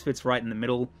think this fits right in the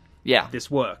middle. Yeah.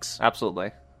 This works. Absolutely.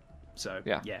 So,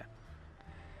 yeah.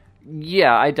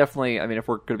 Yeah, I definitely, I mean, if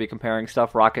we're going to be comparing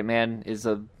stuff, Rocket Man is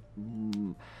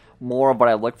more of what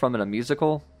I look from in a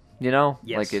musical, Yes.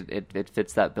 Like, it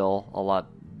fits that bill a lot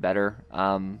better.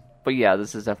 But yeah,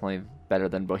 this is definitely better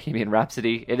than Bohemian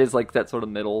Rhapsody. It is like that sort of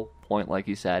middle point, like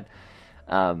you said.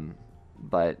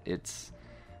 But it's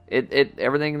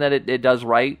everything that it does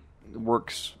right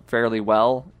works fairly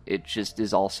well. It just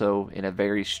is also in a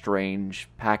very strange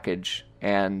package,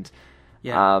 and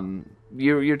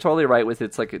you're totally right with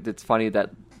it's like it's funny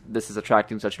that this is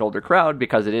attracting such an older crowd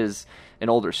because it is an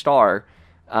older star.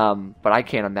 But I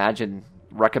can't imagine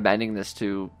recommending this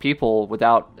to people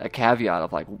without a caveat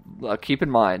of like, keep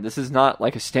in mind, this is not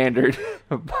like a standard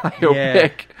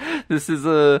biopic. Yeah. This is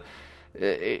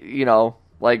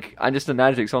like, I'm just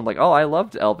imagining someone like, oh, I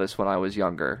loved Elvis when I was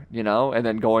younger, and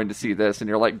then going to see this, and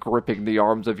you're like gripping the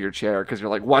arms of your chair because you're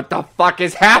like, what the fuck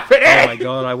is happening? Oh my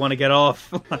god, I want to get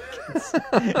off.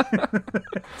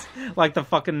 Like the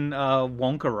fucking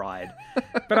Wonka ride.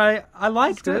 But I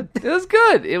liked it. It was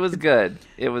good. It was good.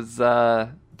 It was,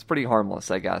 it's pretty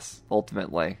harmless, I guess,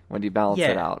 ultimately, when you balance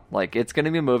it out. Like, it's going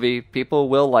to be a movie, people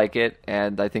will like it,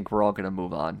 and I think we're all going to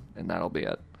move on, and that'll be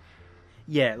it.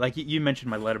 Yeah, like you mentioned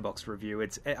my Letterboxd review.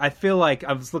 I feel like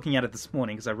I was looking at it this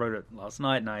morning because I wrote it last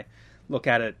night, and I look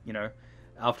at it,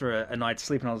 after a night's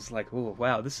sleep, and I was like, oh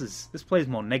wow, this plays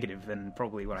more negative than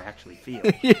probably what I actually feel.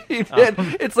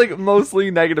 It's like mostly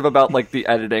negative about like the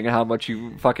editing and how much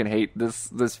you fucking hate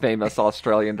this famous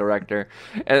Australian director,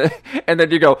 and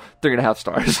then you go, 3.5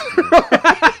 stars.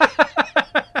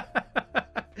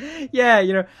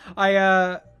 Yeah,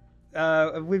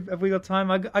 have we got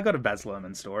time? I got a Baz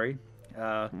Luhrmann story.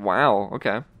 Wow.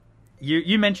 Okay.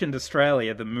 You mentioned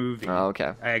Australia, the movie. Oh,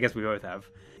 okay. I guess we both have.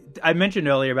 I mentioned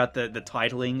earlier about the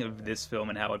titling of this film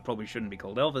and how it probably shouldn't be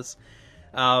called Elvis.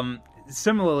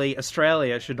 Similarly,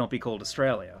 Australia should not be called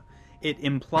Australia. It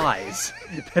implies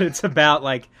that it's about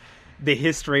like the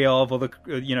history of, or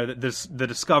the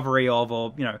discovery of,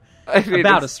 or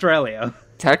about Australia.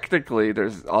 Technically,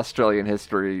 there's Australian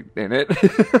history in it.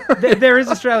 there is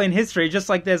Australian history, just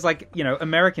like there's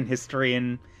American history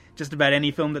in just about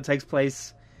any film that takes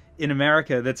place in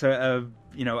America that's a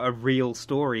real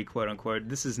story, quote unquote.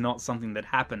 This is not something that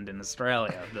happened in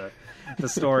Australia. The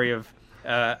story of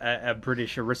a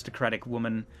British aristocratic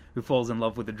woman who falls in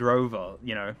love with a drover,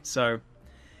 So,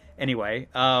 anyway,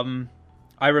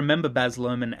 I remember Baz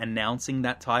Luhrmann announcing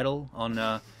that title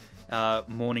on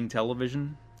morning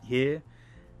television here,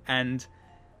 and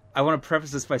I want to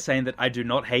preface this by saying that I do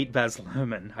not hate Baz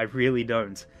Luhrmann. I really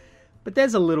don't. But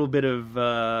there's a little bit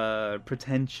of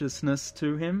pretentiousness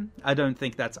to him. I don't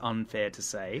think that's unfair to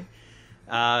say.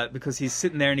 Because he's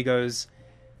sitting there and he goes,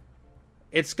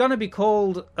 it's going to be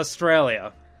called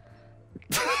Australia.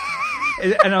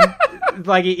 And I'm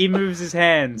like, he moves his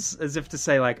hands as if to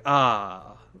say like,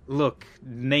 look,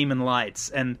 name and lights.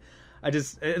 And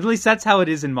at least that's how it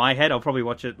is in my head. I'll probably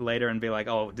watch it later and be like,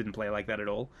 oh, it didn't play like that at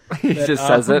all. He just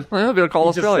says it. Well, we'll call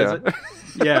Australia.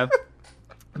 Yeah.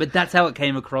 But that's how it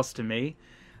came across to me.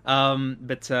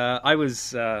 I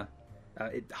was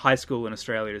high school in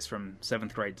Australia is from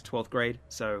 7th grade to 12th grade.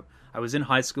 So I was in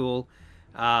high school,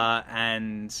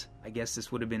 and I guess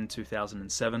this would have been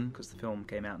 2007 because the film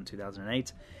came out in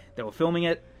 2008. They were filming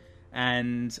it,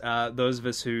 and those of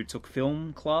us who took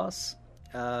film class,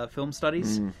 film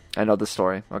studies. I know the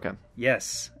story. Okay.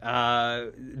 Yes.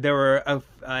 There were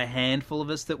a handful of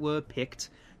us that were picked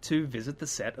to visit the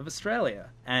set of Australia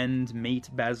and meet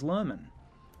Baz Luhrmann.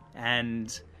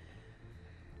 And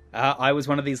I was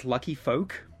one of these lucky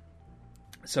folk.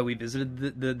 So we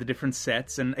visited the different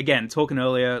sets. And again, talking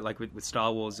earlier, like with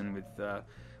Star Wars and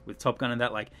with Top Gun and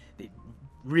that, like the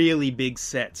really big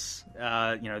sets,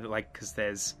 like, because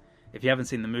there's, if you haven't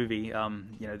seen the movie,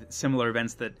 similar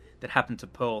events that happened to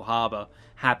Pearl Harbor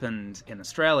happened in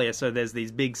Australia. So there's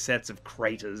these big sets of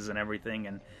craters and everything,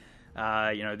 and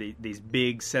these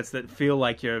big sets that feel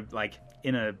like you're like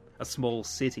in a small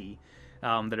city,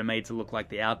 that are made to look like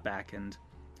the outback, and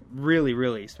really,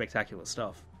 really spectacular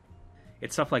stuff.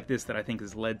 It's stuff like this that I think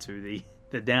has led to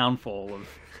the downfall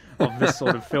of this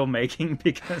sort of filmmaking,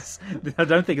 because I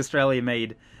don't think Australia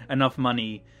made enough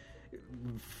money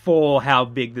for how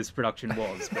big this production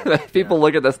was. But, people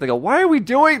look at this and they go, why are we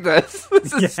doing this?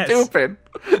 This is stupid.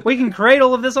 We can create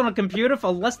all of this on a computer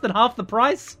for less than half the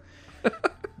price?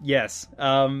 Yes. We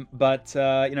met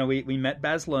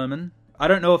Baz Luhrmann. I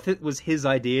don't know if it was his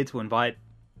idea to invite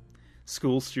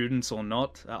school students or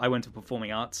not. I went to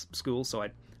performing arts school, so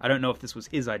I don't know if this was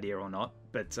his idea or not.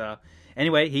 But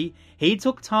anyway, he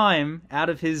took time out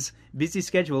of his busy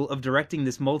schedule of directing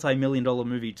this multi-million-dollar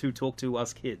movie to talk to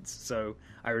us kids. So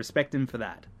I respect him for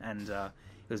that. And it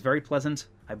was very pleasant.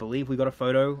 I believe we got a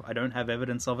photo. I don't have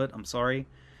evidence of it. I'm sorry.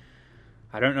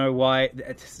 I don't know why.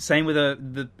 Same with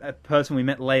the person we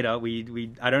met later.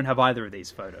 I don't have either of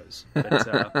these photos.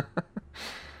 But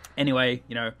anyway,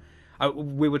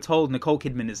 we were told Nicole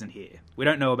Kidman isn't here. We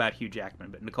don't know about Hugh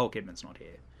Jackman, but Nicole Kidman's not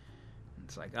here.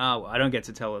 It's like, well, I don't get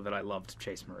to tell her that I loved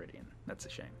Chase Meridian. That's a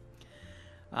shame.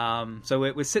 So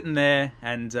we're sitting there,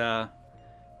 and we're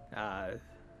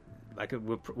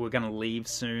going to leave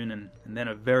soon, and then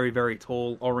a very, very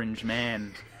tall orange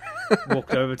man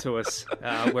walked over to us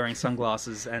wearing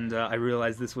sunglasses, and I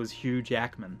realized this was Hugh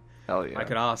Jackman. Hell yeah. I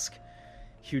could ask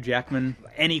Hugh Jackman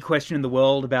any question in the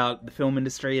world about the film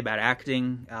industry, about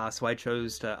acting, so I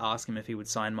chose to ask him if he would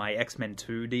sign my X-Men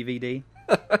 2 DVD.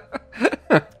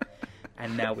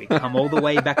 And now we come all the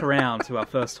way back around to our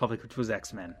first topic, which was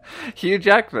X-Men. Hugh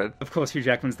Jackman. Of course, Hugh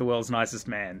Jackman's the world's nicest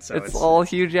man. So it's all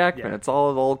Hugh Jackman. Yeah. It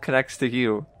all connects to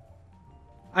Hugh.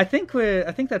 I think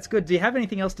that's good. Do you have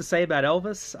anything else to say about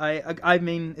Elvis? I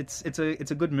mean, it's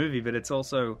a good movie, but it's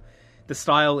also, the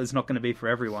style is not going to be for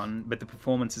everyone. But the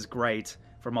performance is great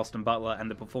from Austin Butler,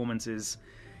 and the performance is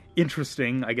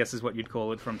interesting, I guess is what you'd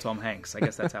call it, from Tom Hanks. I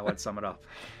guess that's how I'd sum it up.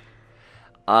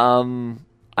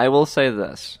 I will say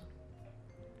this.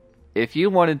 If you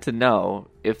wanted to know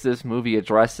if this movie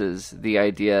addresses the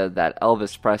idea that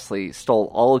Elvis Presley stole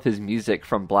all of his music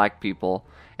from black people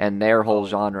and their whole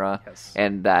genre, yes,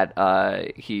 and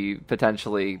that he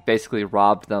potentially basically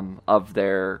robbed them of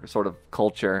their sort of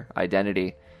culture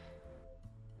identity,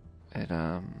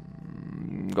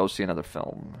 and go see another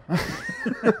film.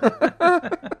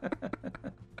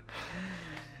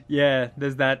 Yeah,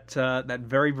 there's that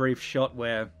very brief shot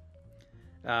where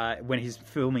when he's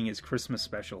filming his Christmas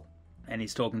special, and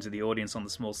he's talking to the audience on the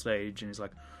small stage, and he's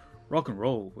like, rock and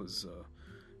roll was,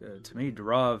 to me,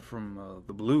 derived from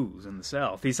the blues in the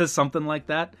South. He says something like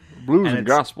that. Blues and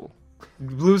gospel.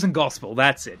 Blues and gospel,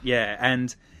 that's it, yeah.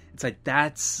 And it's like,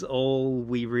 that's all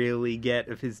we really get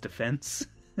of his defense.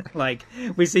 Like,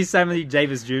 we see Sammy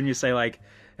Davis Jr. say, like,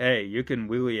 hey, you can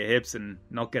wiggle your hips and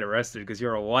not get arrested because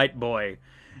you're a white boy.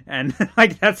 And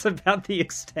like, that's about the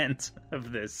extent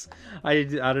of this. I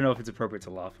don't know if it's appropriate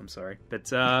to laugh, I'm sorry, but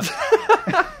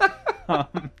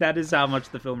that is how much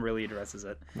the film really addresses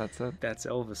it. That's it. That's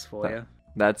Elvis for you.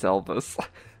 That's Elvis.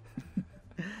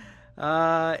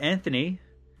 Anthony,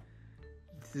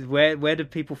 where do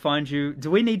people find you?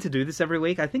 Do we need to do this every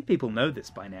week? I think people know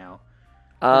this by now.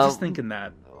 I was just thinking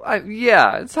that.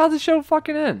 Yeah, it's how the show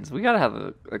fucking ends. We gotta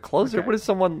have a closer. Okay. What if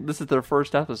this is their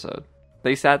first episode?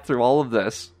 They sat through all of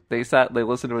this. They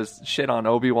listened to his shit on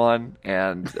Obi-Wan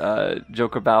and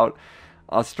joke about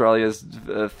Australia's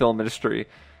film industry.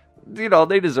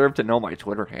 They deserve to know my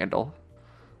Twitter handle.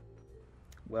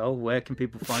 Well, where can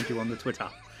people find you on the Twitter?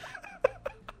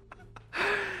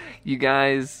 You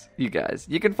guys, you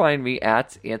can find me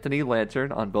at Anthony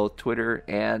Lantern on both Twitter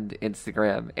and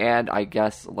Instagram, and I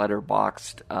guess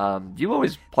Letterboxd. You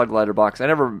always plug Letterboxd. I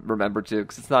never remember to,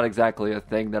 because it's not exactly a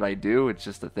thing that I do. It's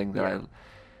just a thing that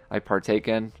I partake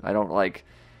in. I don't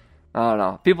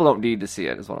know. People don't need to see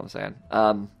it, is what I'm saying.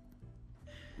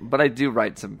 But I do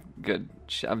write some good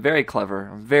shit. I'm very clever.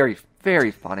 I'm very,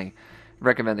 very funny.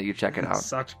 Recommend that you check it out.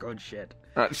 Such good shit.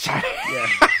 Sorry.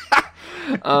 Yeah.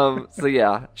 So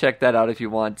yeah, check that out if you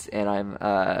want. And I'm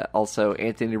also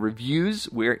Anthony Reviews.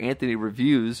 We're Anthony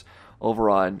Reviews over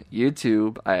on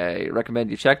YouTube. I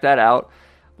recommend you check that out.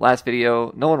 Last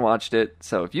video, no one watched it,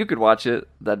 so if you could watch it,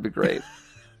 that'd be great.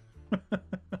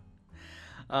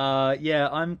 Yeah,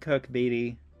 I'm Kirk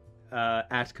Beatty,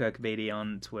 at Kirk Beatty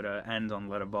on Twitter and on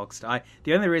Letterboxd.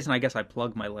 The only reason I guess I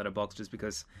plug my Letterboxd is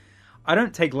because I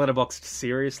don't take Letterboxd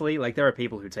seriously. Like, there are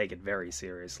people who take it very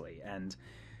seriously, and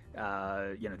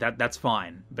that's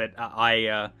fine. But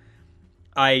I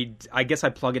guess I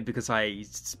plug it because I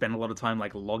spend a lot of time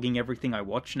like logging everything I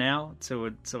watch now. So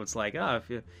it's like,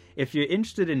 if you're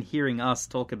interested in hearing us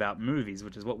talk about movies,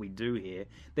 which is what we do here,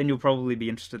 then you'll probably be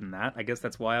interested in that. I guess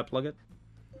that's why I plug it.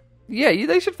 Yeah,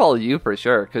 they should follow you for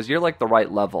sure, because you're like the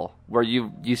right level where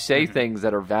you say things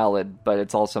that are valid, but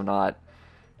it's also not,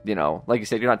 like you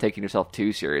said, you're not taking yourself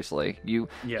too seriously. You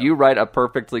write a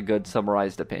perfectly good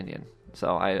summarized opinion.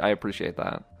 So I appreciate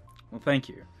that. Well, thank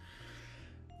you.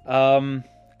 And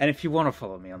if you want to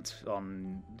follow me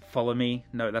follow me.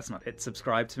 No, that's not it.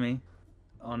 Subscribe to me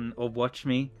or watch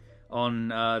me on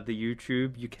the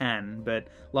YouTube. You can. But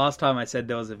last time I said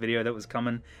there was a video that was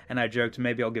coming, and I joked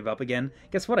maybe I'll give up again.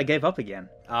 Guess what? I gave up again.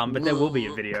 But there will be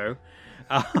a video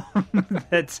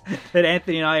that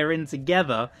Anthony and I are in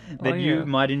together that you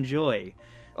might enjoy.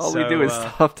 All we do is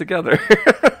stuff together.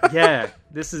 Yeah,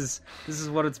 this is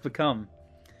what it's become.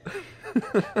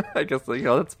 I guess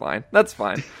that's fine. That's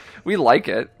fine. We like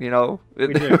it. We do.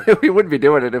 We wouldn't be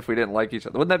doing it if we didn't like each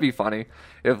other. Wouldn't that be funny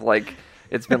if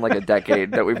it's been like a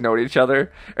decade that we've known each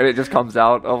other, and it just comes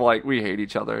out of like we hate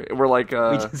each other. We're like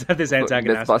we just have this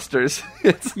antagonist.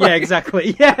 Mythbusters. Yeah,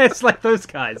 exactly. Yeah, it's like those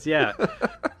guys. Yeah.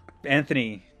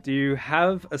 Anthony, do you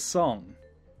have a song?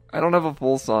 I don't have a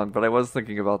full song, but I was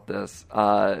thinking about this.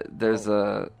 There's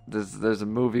a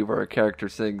movie where a character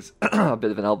sings a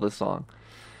bit of an Elvis song,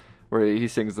 where he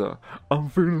sings "I'm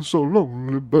feeling so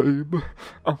lonely, babe.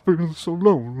 I'm feeling so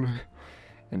lonely."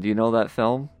 And do you know that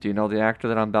film? Do you know the actor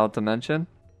that I'm about to mention?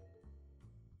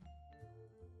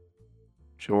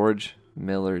 George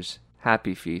Miller's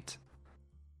Happy Feet.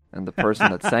 And the person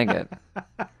that sang it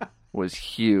was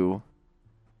Hugh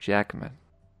Jackman.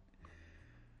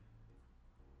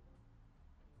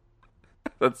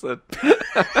 That's it.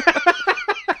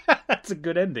 That's a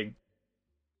good ending.